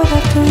world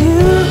up to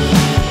you.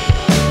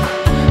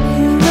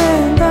 You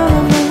lay down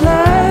on my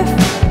life.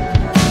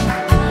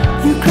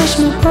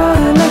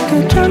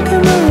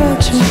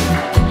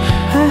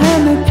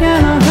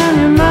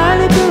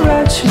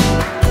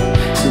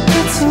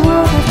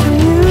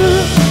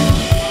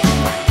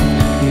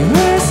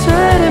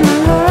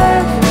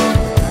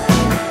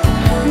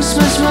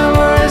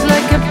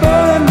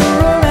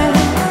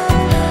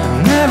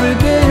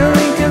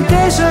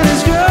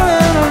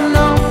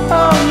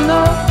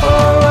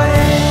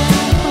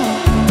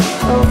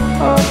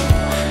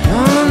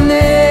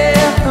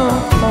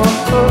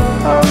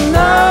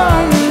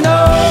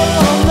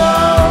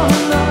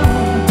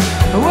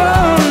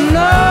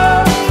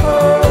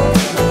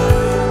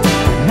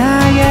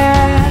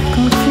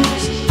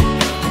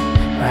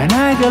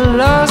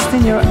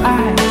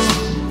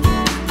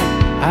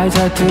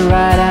 start to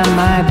write, and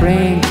my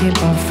brain keep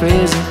on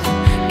freezing.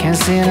 Can't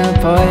see no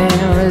point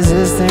in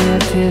resisting the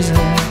teasing.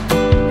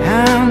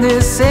 I'm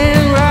this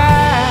ain't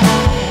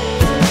right.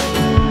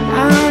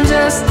 I'm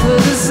just a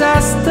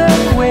disaster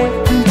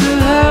waiting to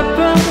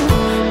happen.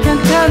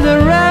 Can't tell the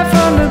red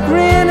from the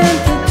green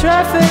into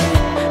traffic.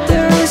 The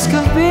risk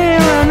of being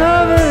run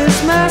over is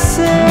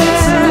massive.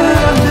 It's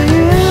up to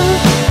you.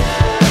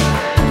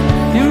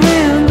 You're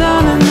written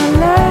down in the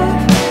light.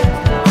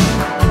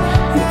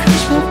 You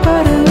crush my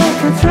body like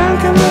a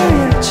drunken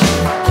mariachi.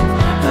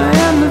 I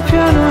am the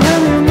piano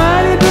and you're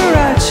mighty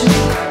Barachi.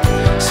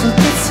 So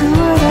that's a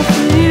word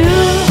after you.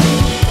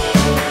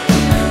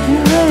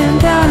 You're written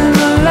down in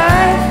the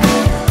light.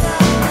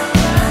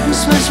 You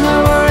smash my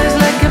worries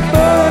like a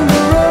poem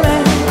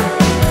rolling.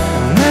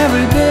 And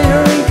every day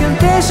your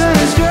incantation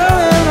is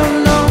growing. Oh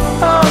no,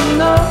 oh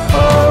no,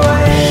 oh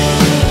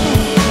yeah.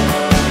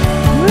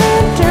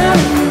 Written down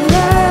in the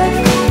light.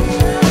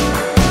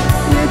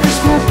 You crush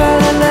my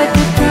body like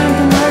a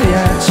drunken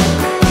mariachi.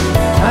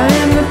 I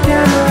am the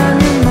piano and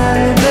you're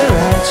mighty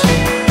Barachi.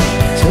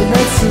 So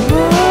that's a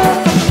word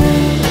after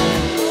you.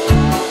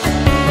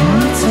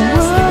 It's a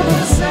word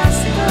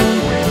after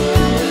you.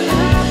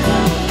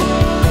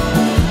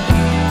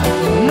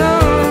 No,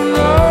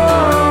 no,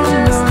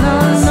 no,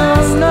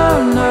 no, no,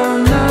 no,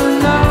 no,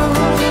 no.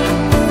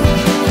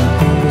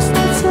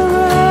 It's a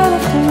word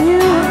after you.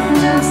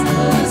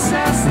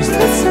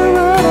 It's a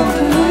word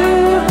after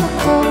you.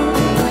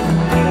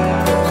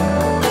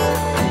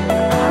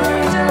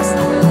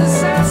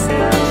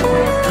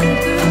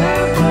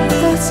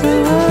 That's a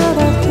word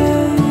after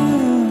you.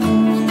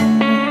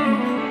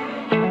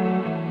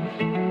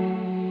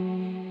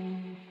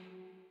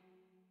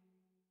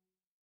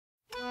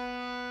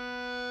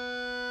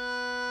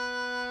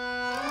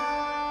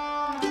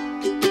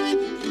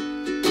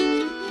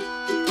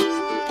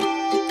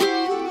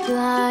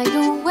 Fly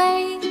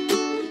away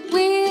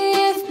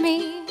with me,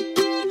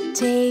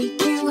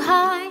 take you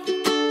high,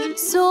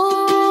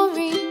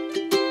 soaring.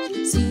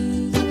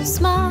 See you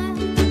smile,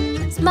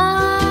 it's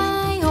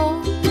my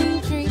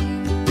only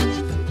dream.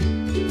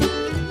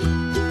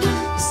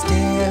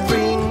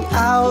 Staring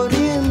out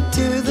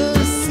into the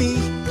sea,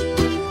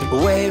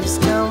 waves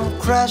come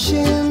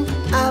crashing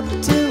up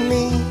to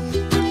me.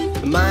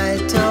 My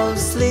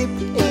toes slip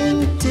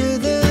into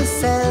the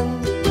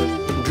sand,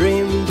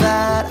 dream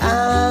that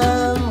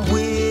I'm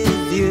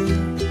with you.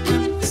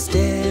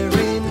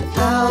 Staring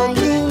out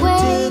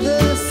into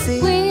the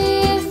sea,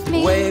 With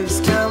me,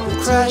 waves come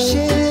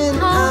crashing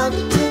up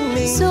to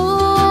me.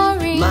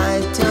 soaring. My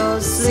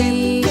toes slip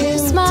See you into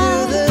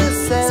smile, the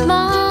it's sand,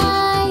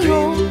 my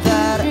dream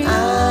that only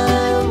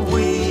I'm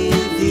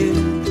with you.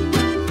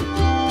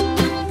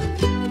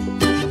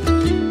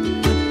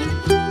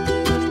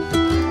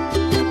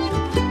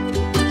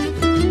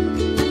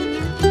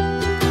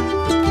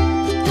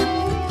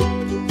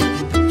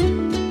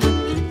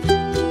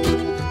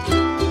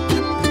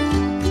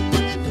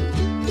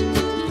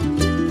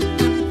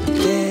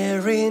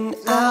 Staring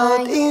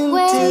out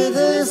into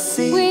the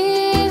sea,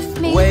 with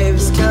me,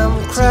 waves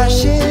come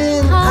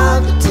crashing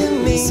up to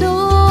me.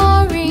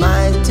 soaring.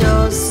 My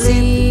toes slip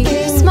See you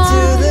into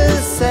smile, the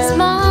it's sand,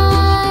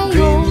 my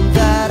dream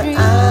that dream.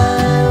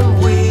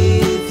 I'm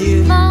with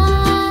you.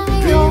 My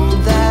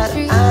Dream that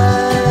dream.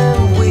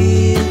 I'm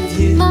with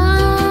you.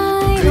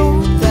 My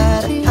Dream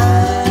that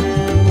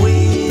I'm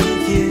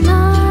with you.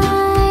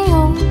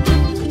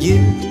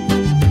 You.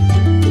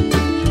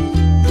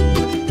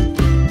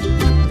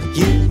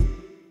 You.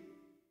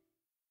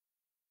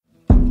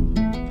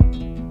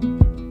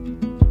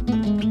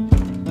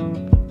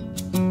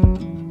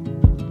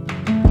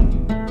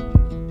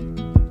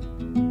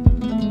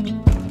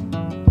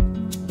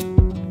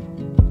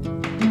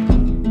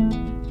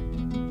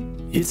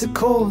 It's the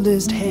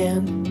coldest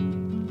hand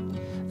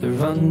that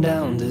run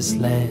down this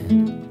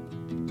land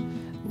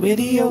where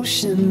the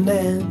ocean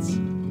lands.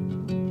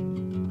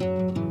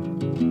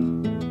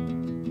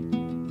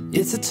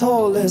 It's the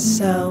tallest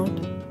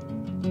sound,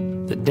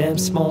 the damn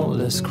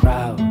smallest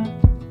crowd,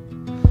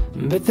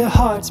 but their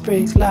hearts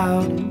break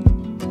loud.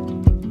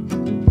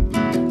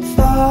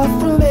 Far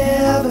from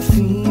ever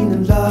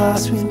feeling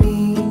lost with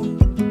me,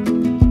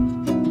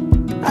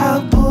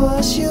 I'll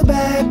push you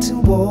back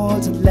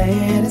towards the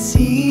land and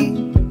sea.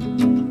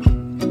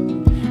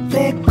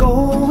 They're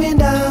going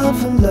down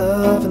for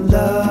love, and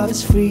love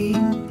is free.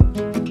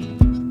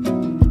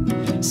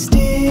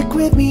 Stick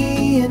with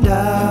me and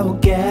I will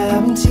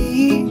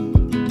guarantee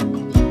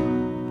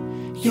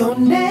you're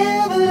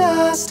never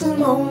lost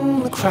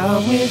among the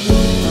crowd with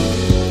me.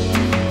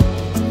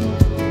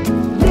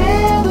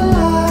 Never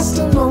lost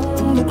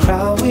among the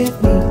crowd with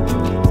me.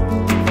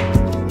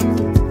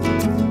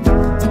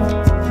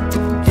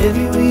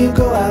 Everywhere you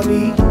go I'll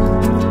be.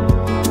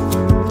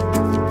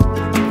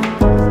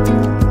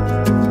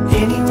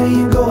 Anywhere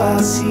you go I'll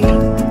see.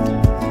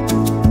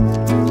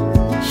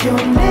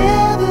 You're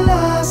never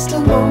lost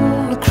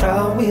among the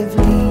crowd with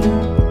me.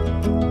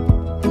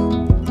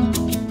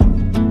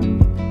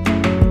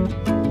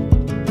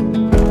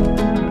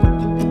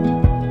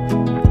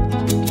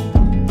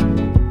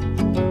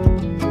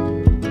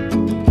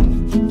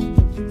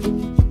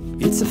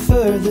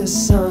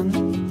 furthest sun,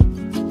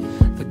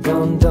 the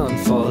gun done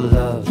for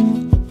love.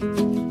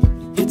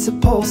 It's a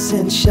pulse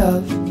and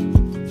shove.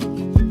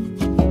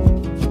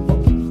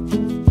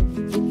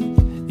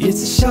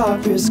 It's the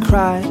sharpest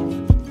cry.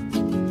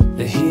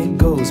 The heat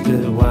goes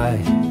but why?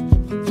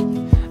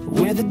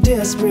 Where the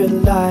desperate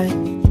lie.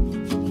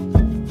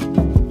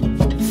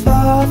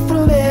 Far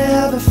from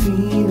ever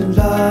feeling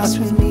lost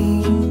with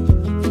me,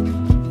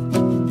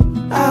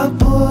 I'll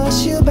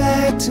push you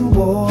back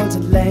towards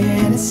the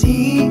land and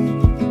sea.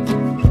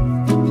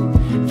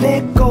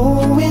 They're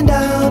going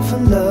down for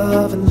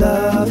love, and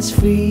love is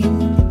free.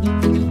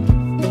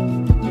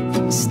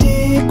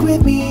 Stick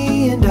with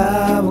me and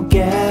I will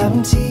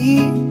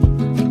guarantee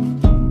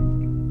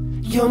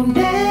you're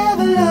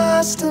never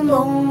lost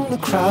among the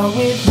crowd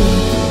with me.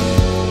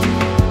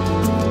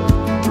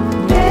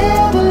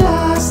 Never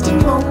lost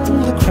among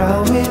the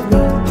crowd with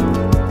me.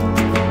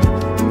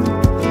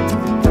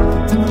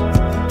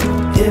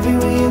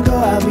 Everywhere you go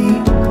I'll be.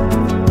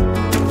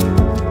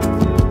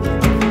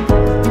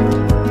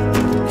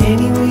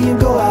 Anywhere you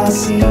go I'll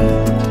see.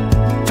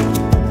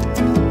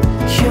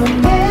 You're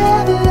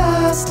never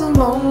lost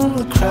among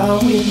the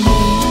crowd with me.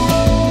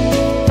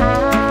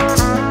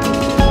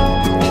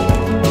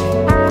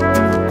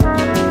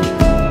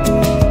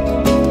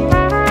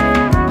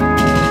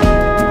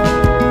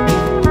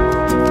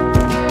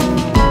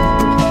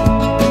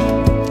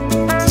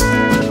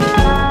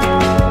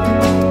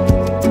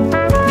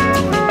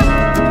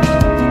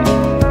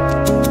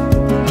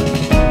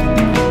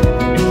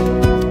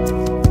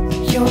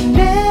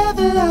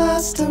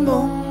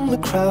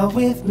 Crowd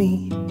with me.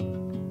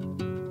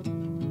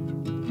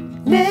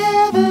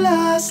 Never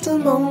lost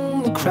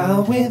among the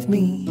crowd with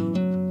me.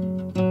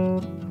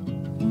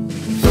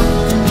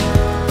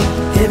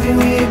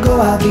 Everywhere you go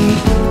I'll be.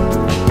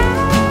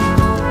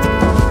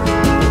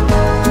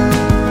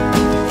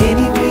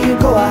 Anywhere you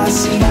go I'll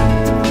see.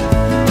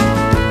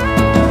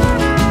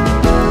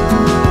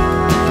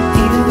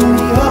 Even though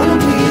the autumn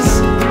breeze,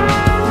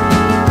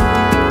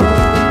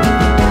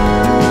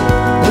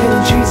 when the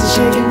trees are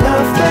shaking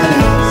off their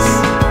leaves,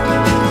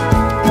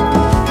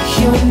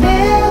 you're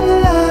never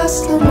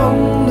lost among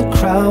the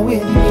crowd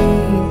with me.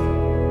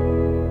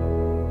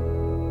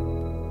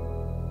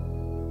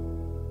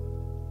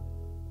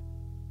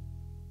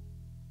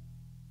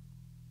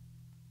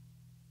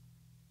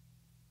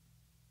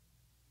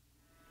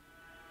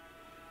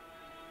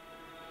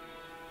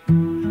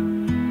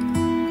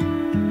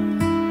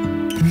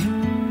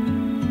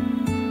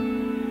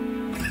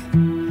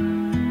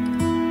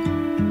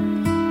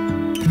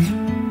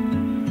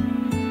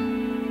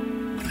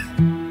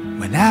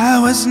 When I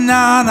was 9,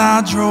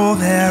 I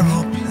drove aeroplanes,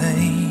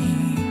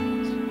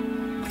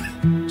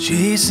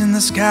 chasing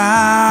the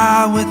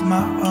sky with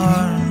my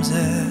arms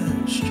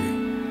held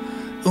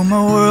straight. Though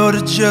my world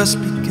had just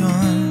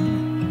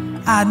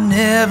begun, I'd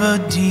never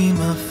dream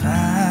of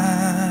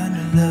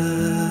finding love.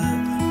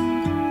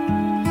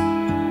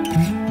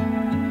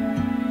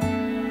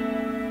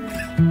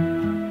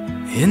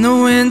 In the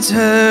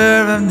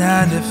winter of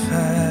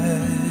 '95,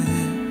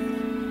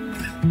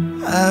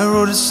 I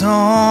wrote a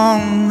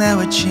song that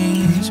would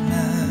change my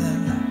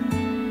life.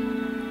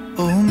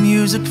 Oh,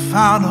 music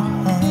found a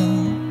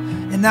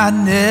home, and I'd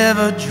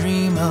never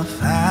dream of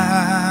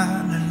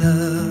finding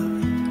love.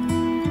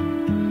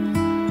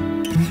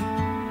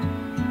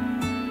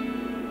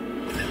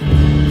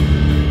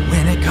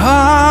 When it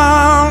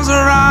comes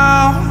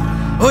around,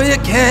 oh, you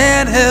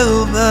can't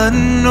help but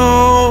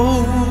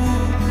know.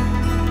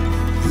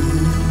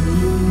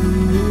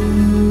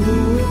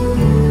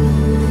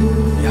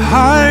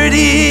 Heart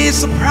is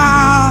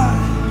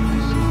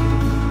surprised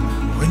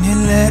when you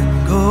let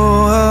go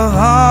of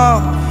all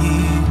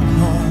you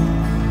know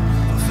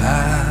of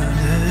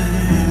other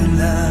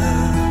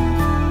love.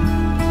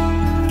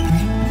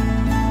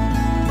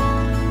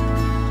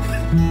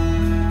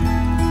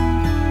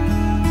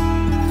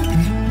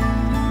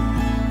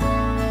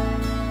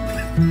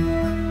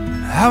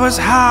 I was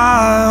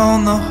high on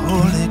the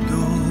Holy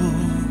Ghost,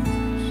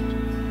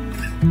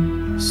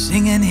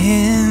 singing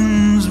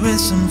hymns with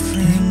some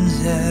friends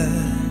I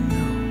know.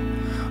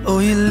 Oh,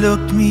 you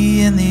looked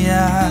me in the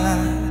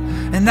eye,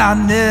 and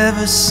I've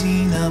never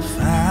seen a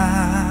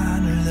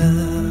finer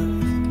love.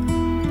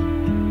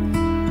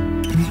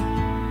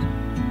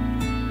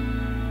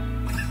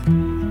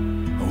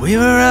 We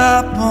were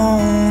up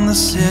on the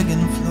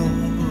second floor.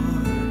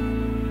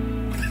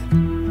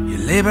 You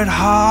labored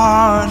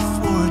hard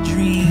for a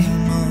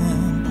dream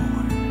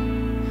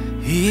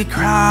unborn. He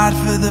cried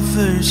for the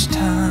first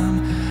time,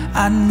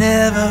 I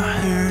never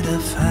heard a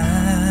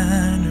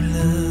finer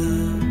love.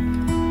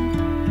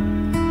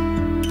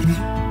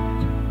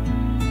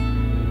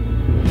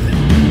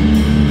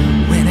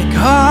 When it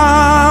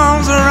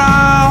comes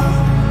around,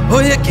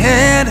 oh, you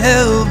can't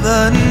help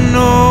but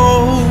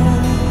know.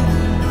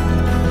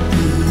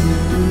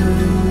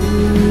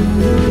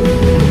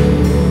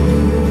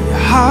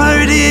 Your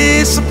heart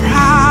is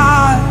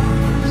surprised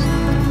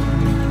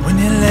when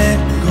you let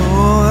go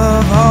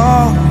of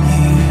all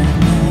you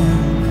know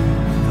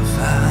of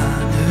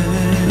finer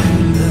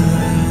love.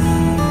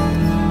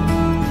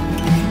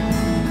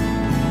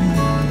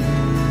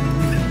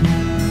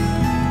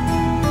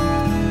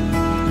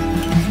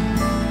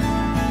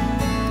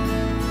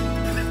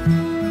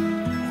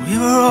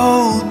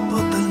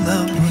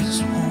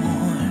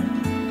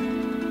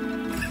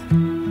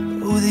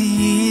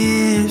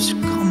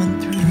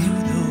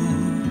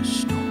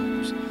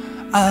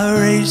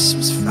 Our race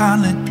was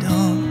finally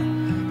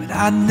done, but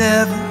I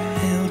never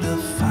held a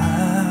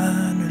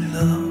finer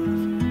love.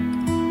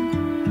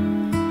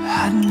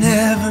 I'd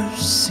never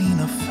seen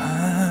a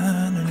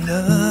finer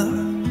love.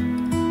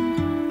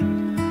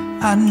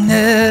 I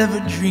never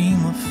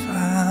dream of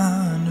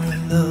finer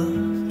love.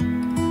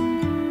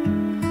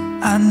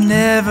 I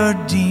never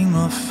deem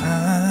of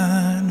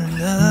finer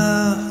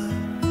love.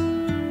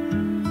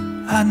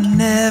 I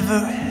never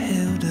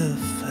held a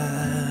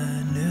finer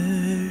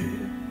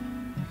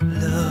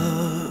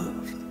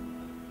love.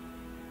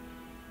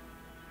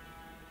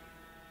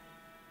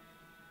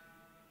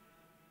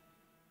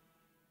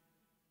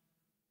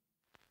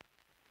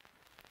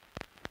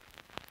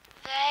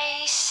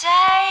 They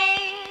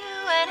say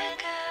when a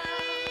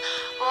girl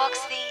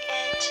walks the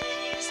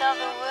edges of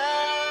the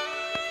world,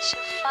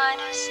 she'll find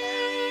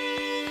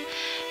herself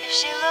if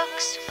she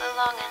looks for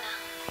long enough.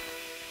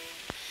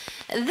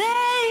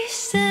 They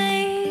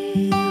say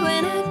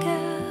when a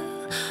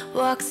girl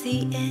walks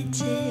the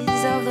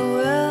edges of the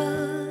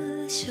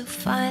world, she'll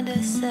find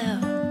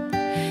herself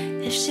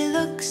if she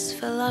looks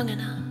for long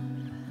enough.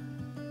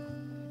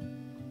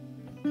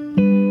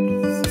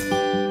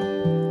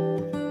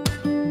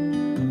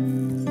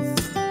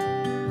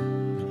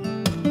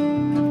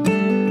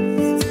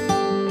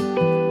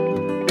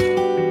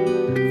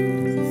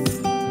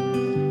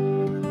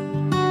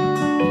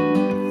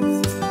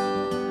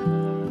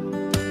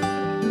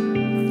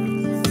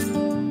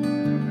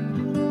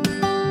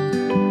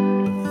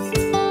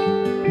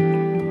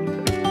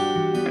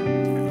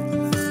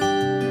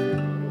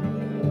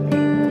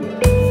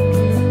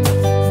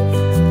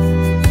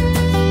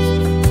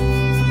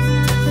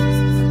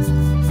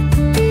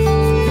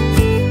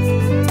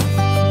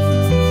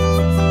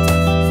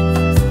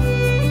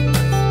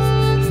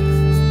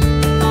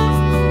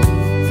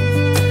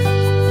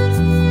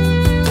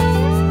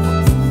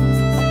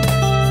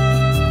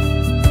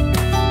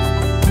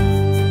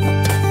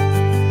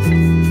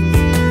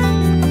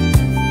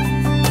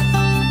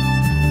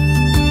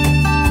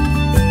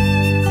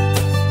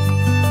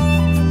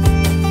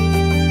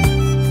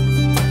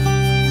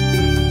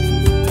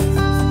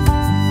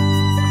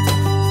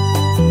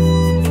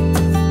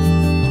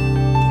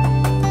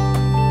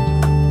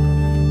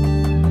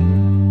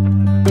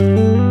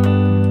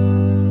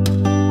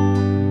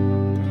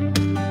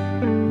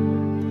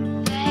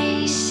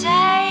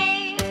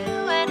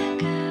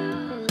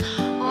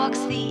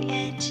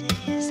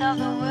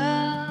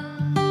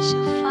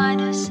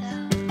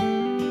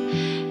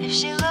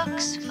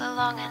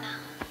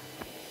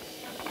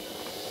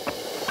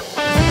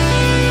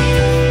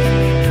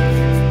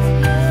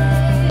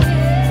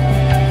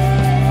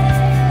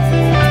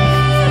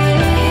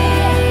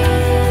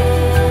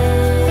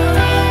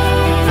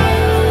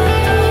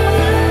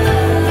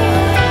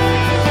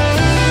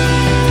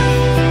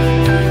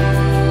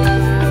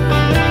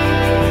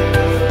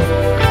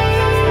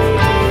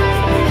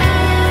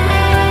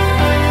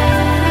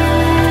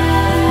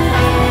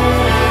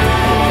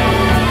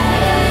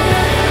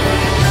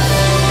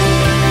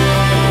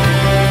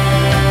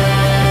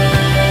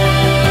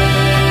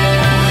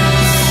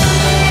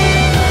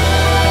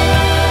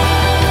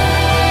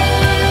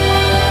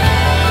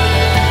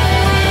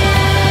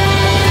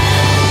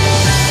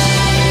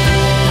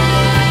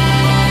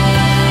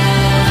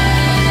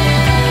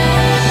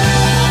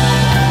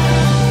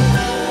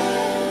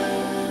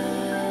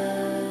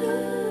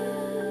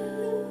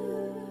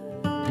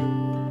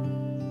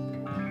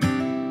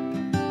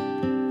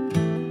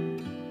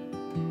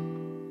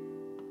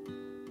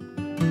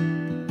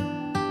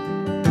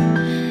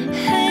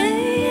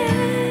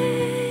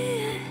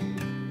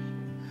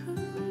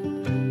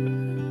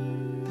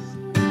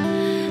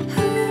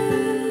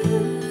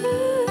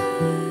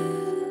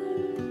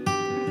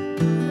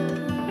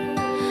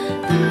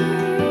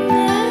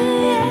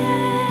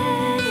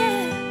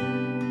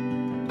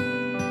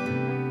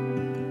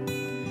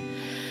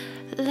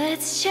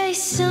 Let's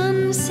chase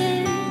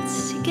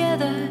sunsets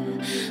together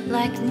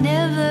like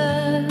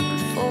never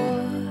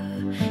before.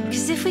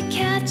 'Cause if we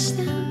catch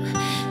them,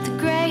 the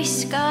grey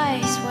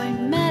skies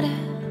won't matter.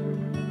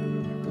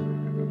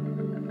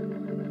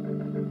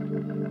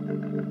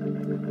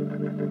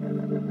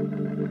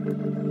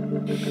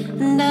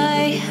 And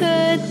I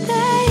heard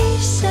they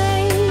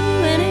say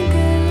when a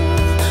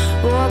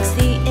girl walks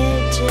the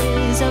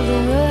edges of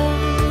the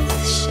world,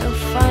 she'll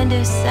find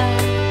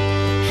herself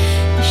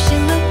if she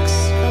looks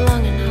for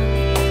long enough.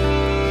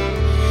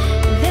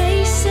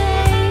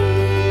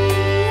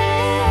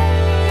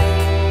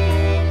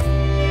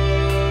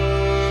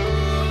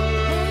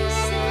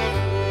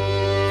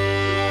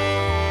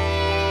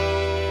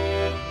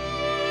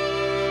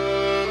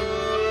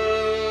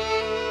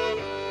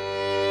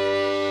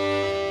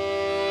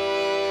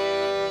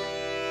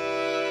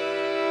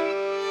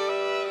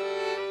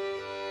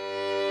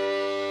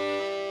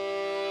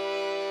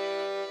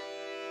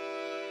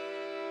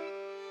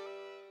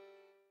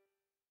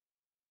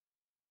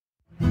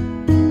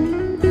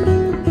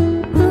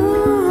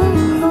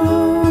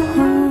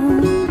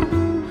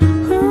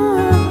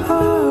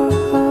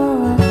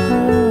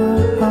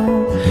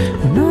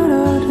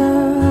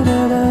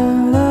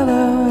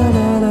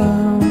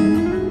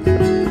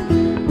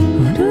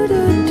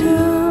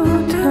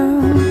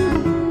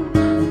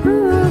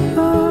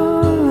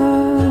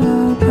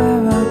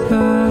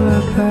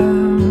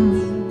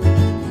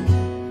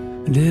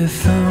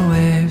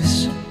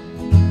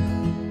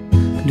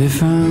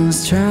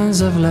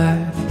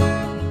 life,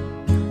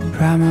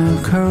 primal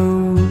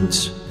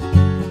codes,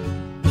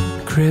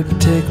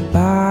 cryptic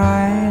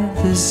by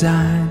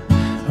design.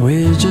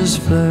 We just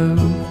float,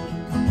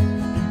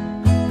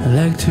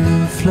 like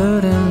two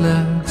floating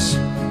looks.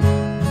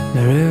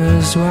 The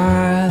river's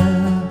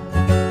wild,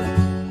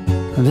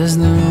 there's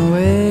no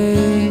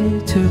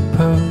way to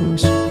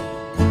pose.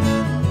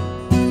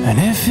 And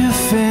if you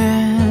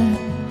think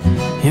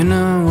you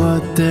know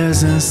what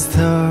there's in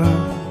store,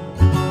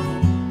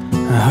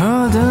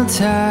 hold on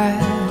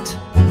tight,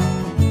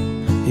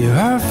 you're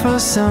out for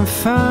some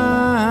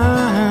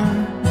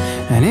fun.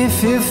 And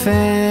if you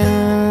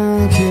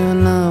think you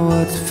know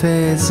what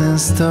fate's in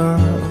store,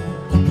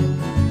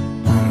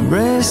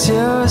 embrace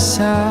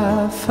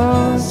yourself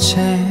for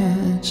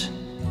change.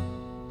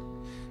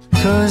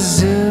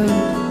 'Cause who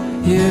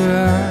you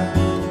are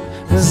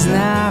was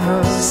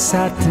never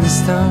set in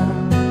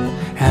stone,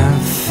 and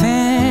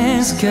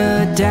things go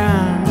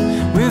down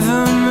with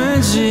a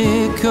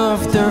magic of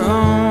their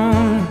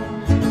own.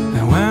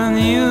 And when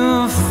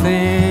you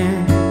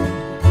think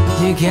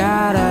you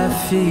gotta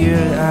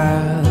figure it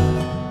out,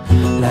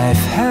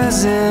 life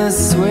has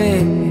its way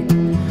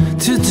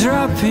to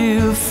drop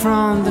you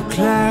from the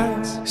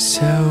clouds.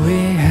 So we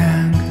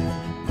hang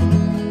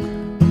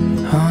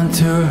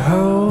onto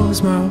holes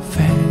more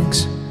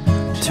things,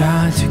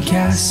 trying to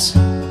guess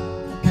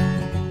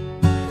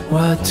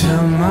what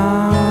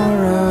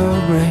tomorrow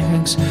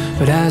brings.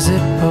 But as a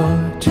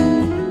poet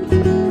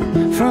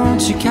from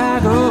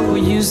Chicago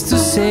used to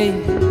say,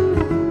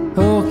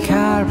 oh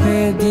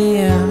carpe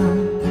diem,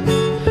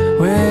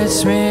 which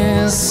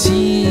means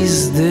seize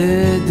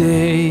the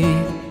day.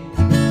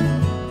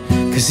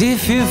 'Cause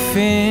if you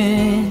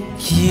think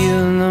you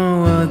know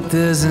what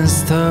is in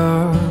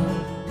store,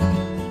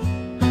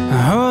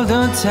 hold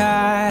on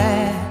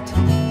tight,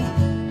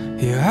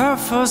 you're out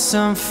for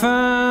some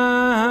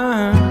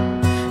fun.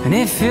 And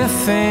if you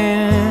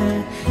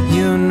think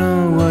you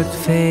know what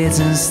fate's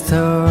in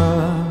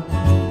store,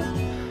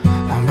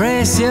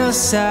 embrace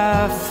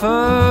yourself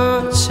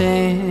for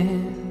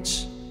change.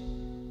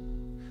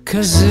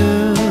 'Cause who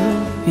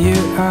you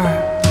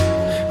are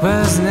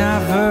was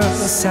never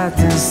set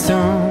in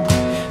stone,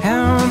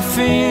 and when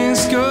things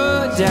go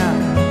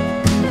down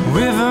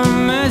with a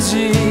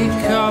magic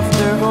of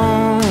their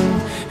own,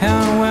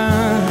 and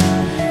when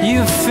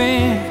you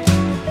think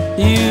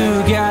you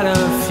gotta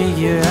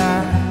figure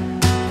out,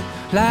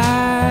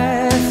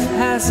 life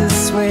has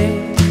its way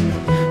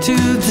to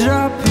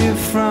drop you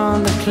from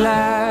the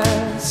clouds.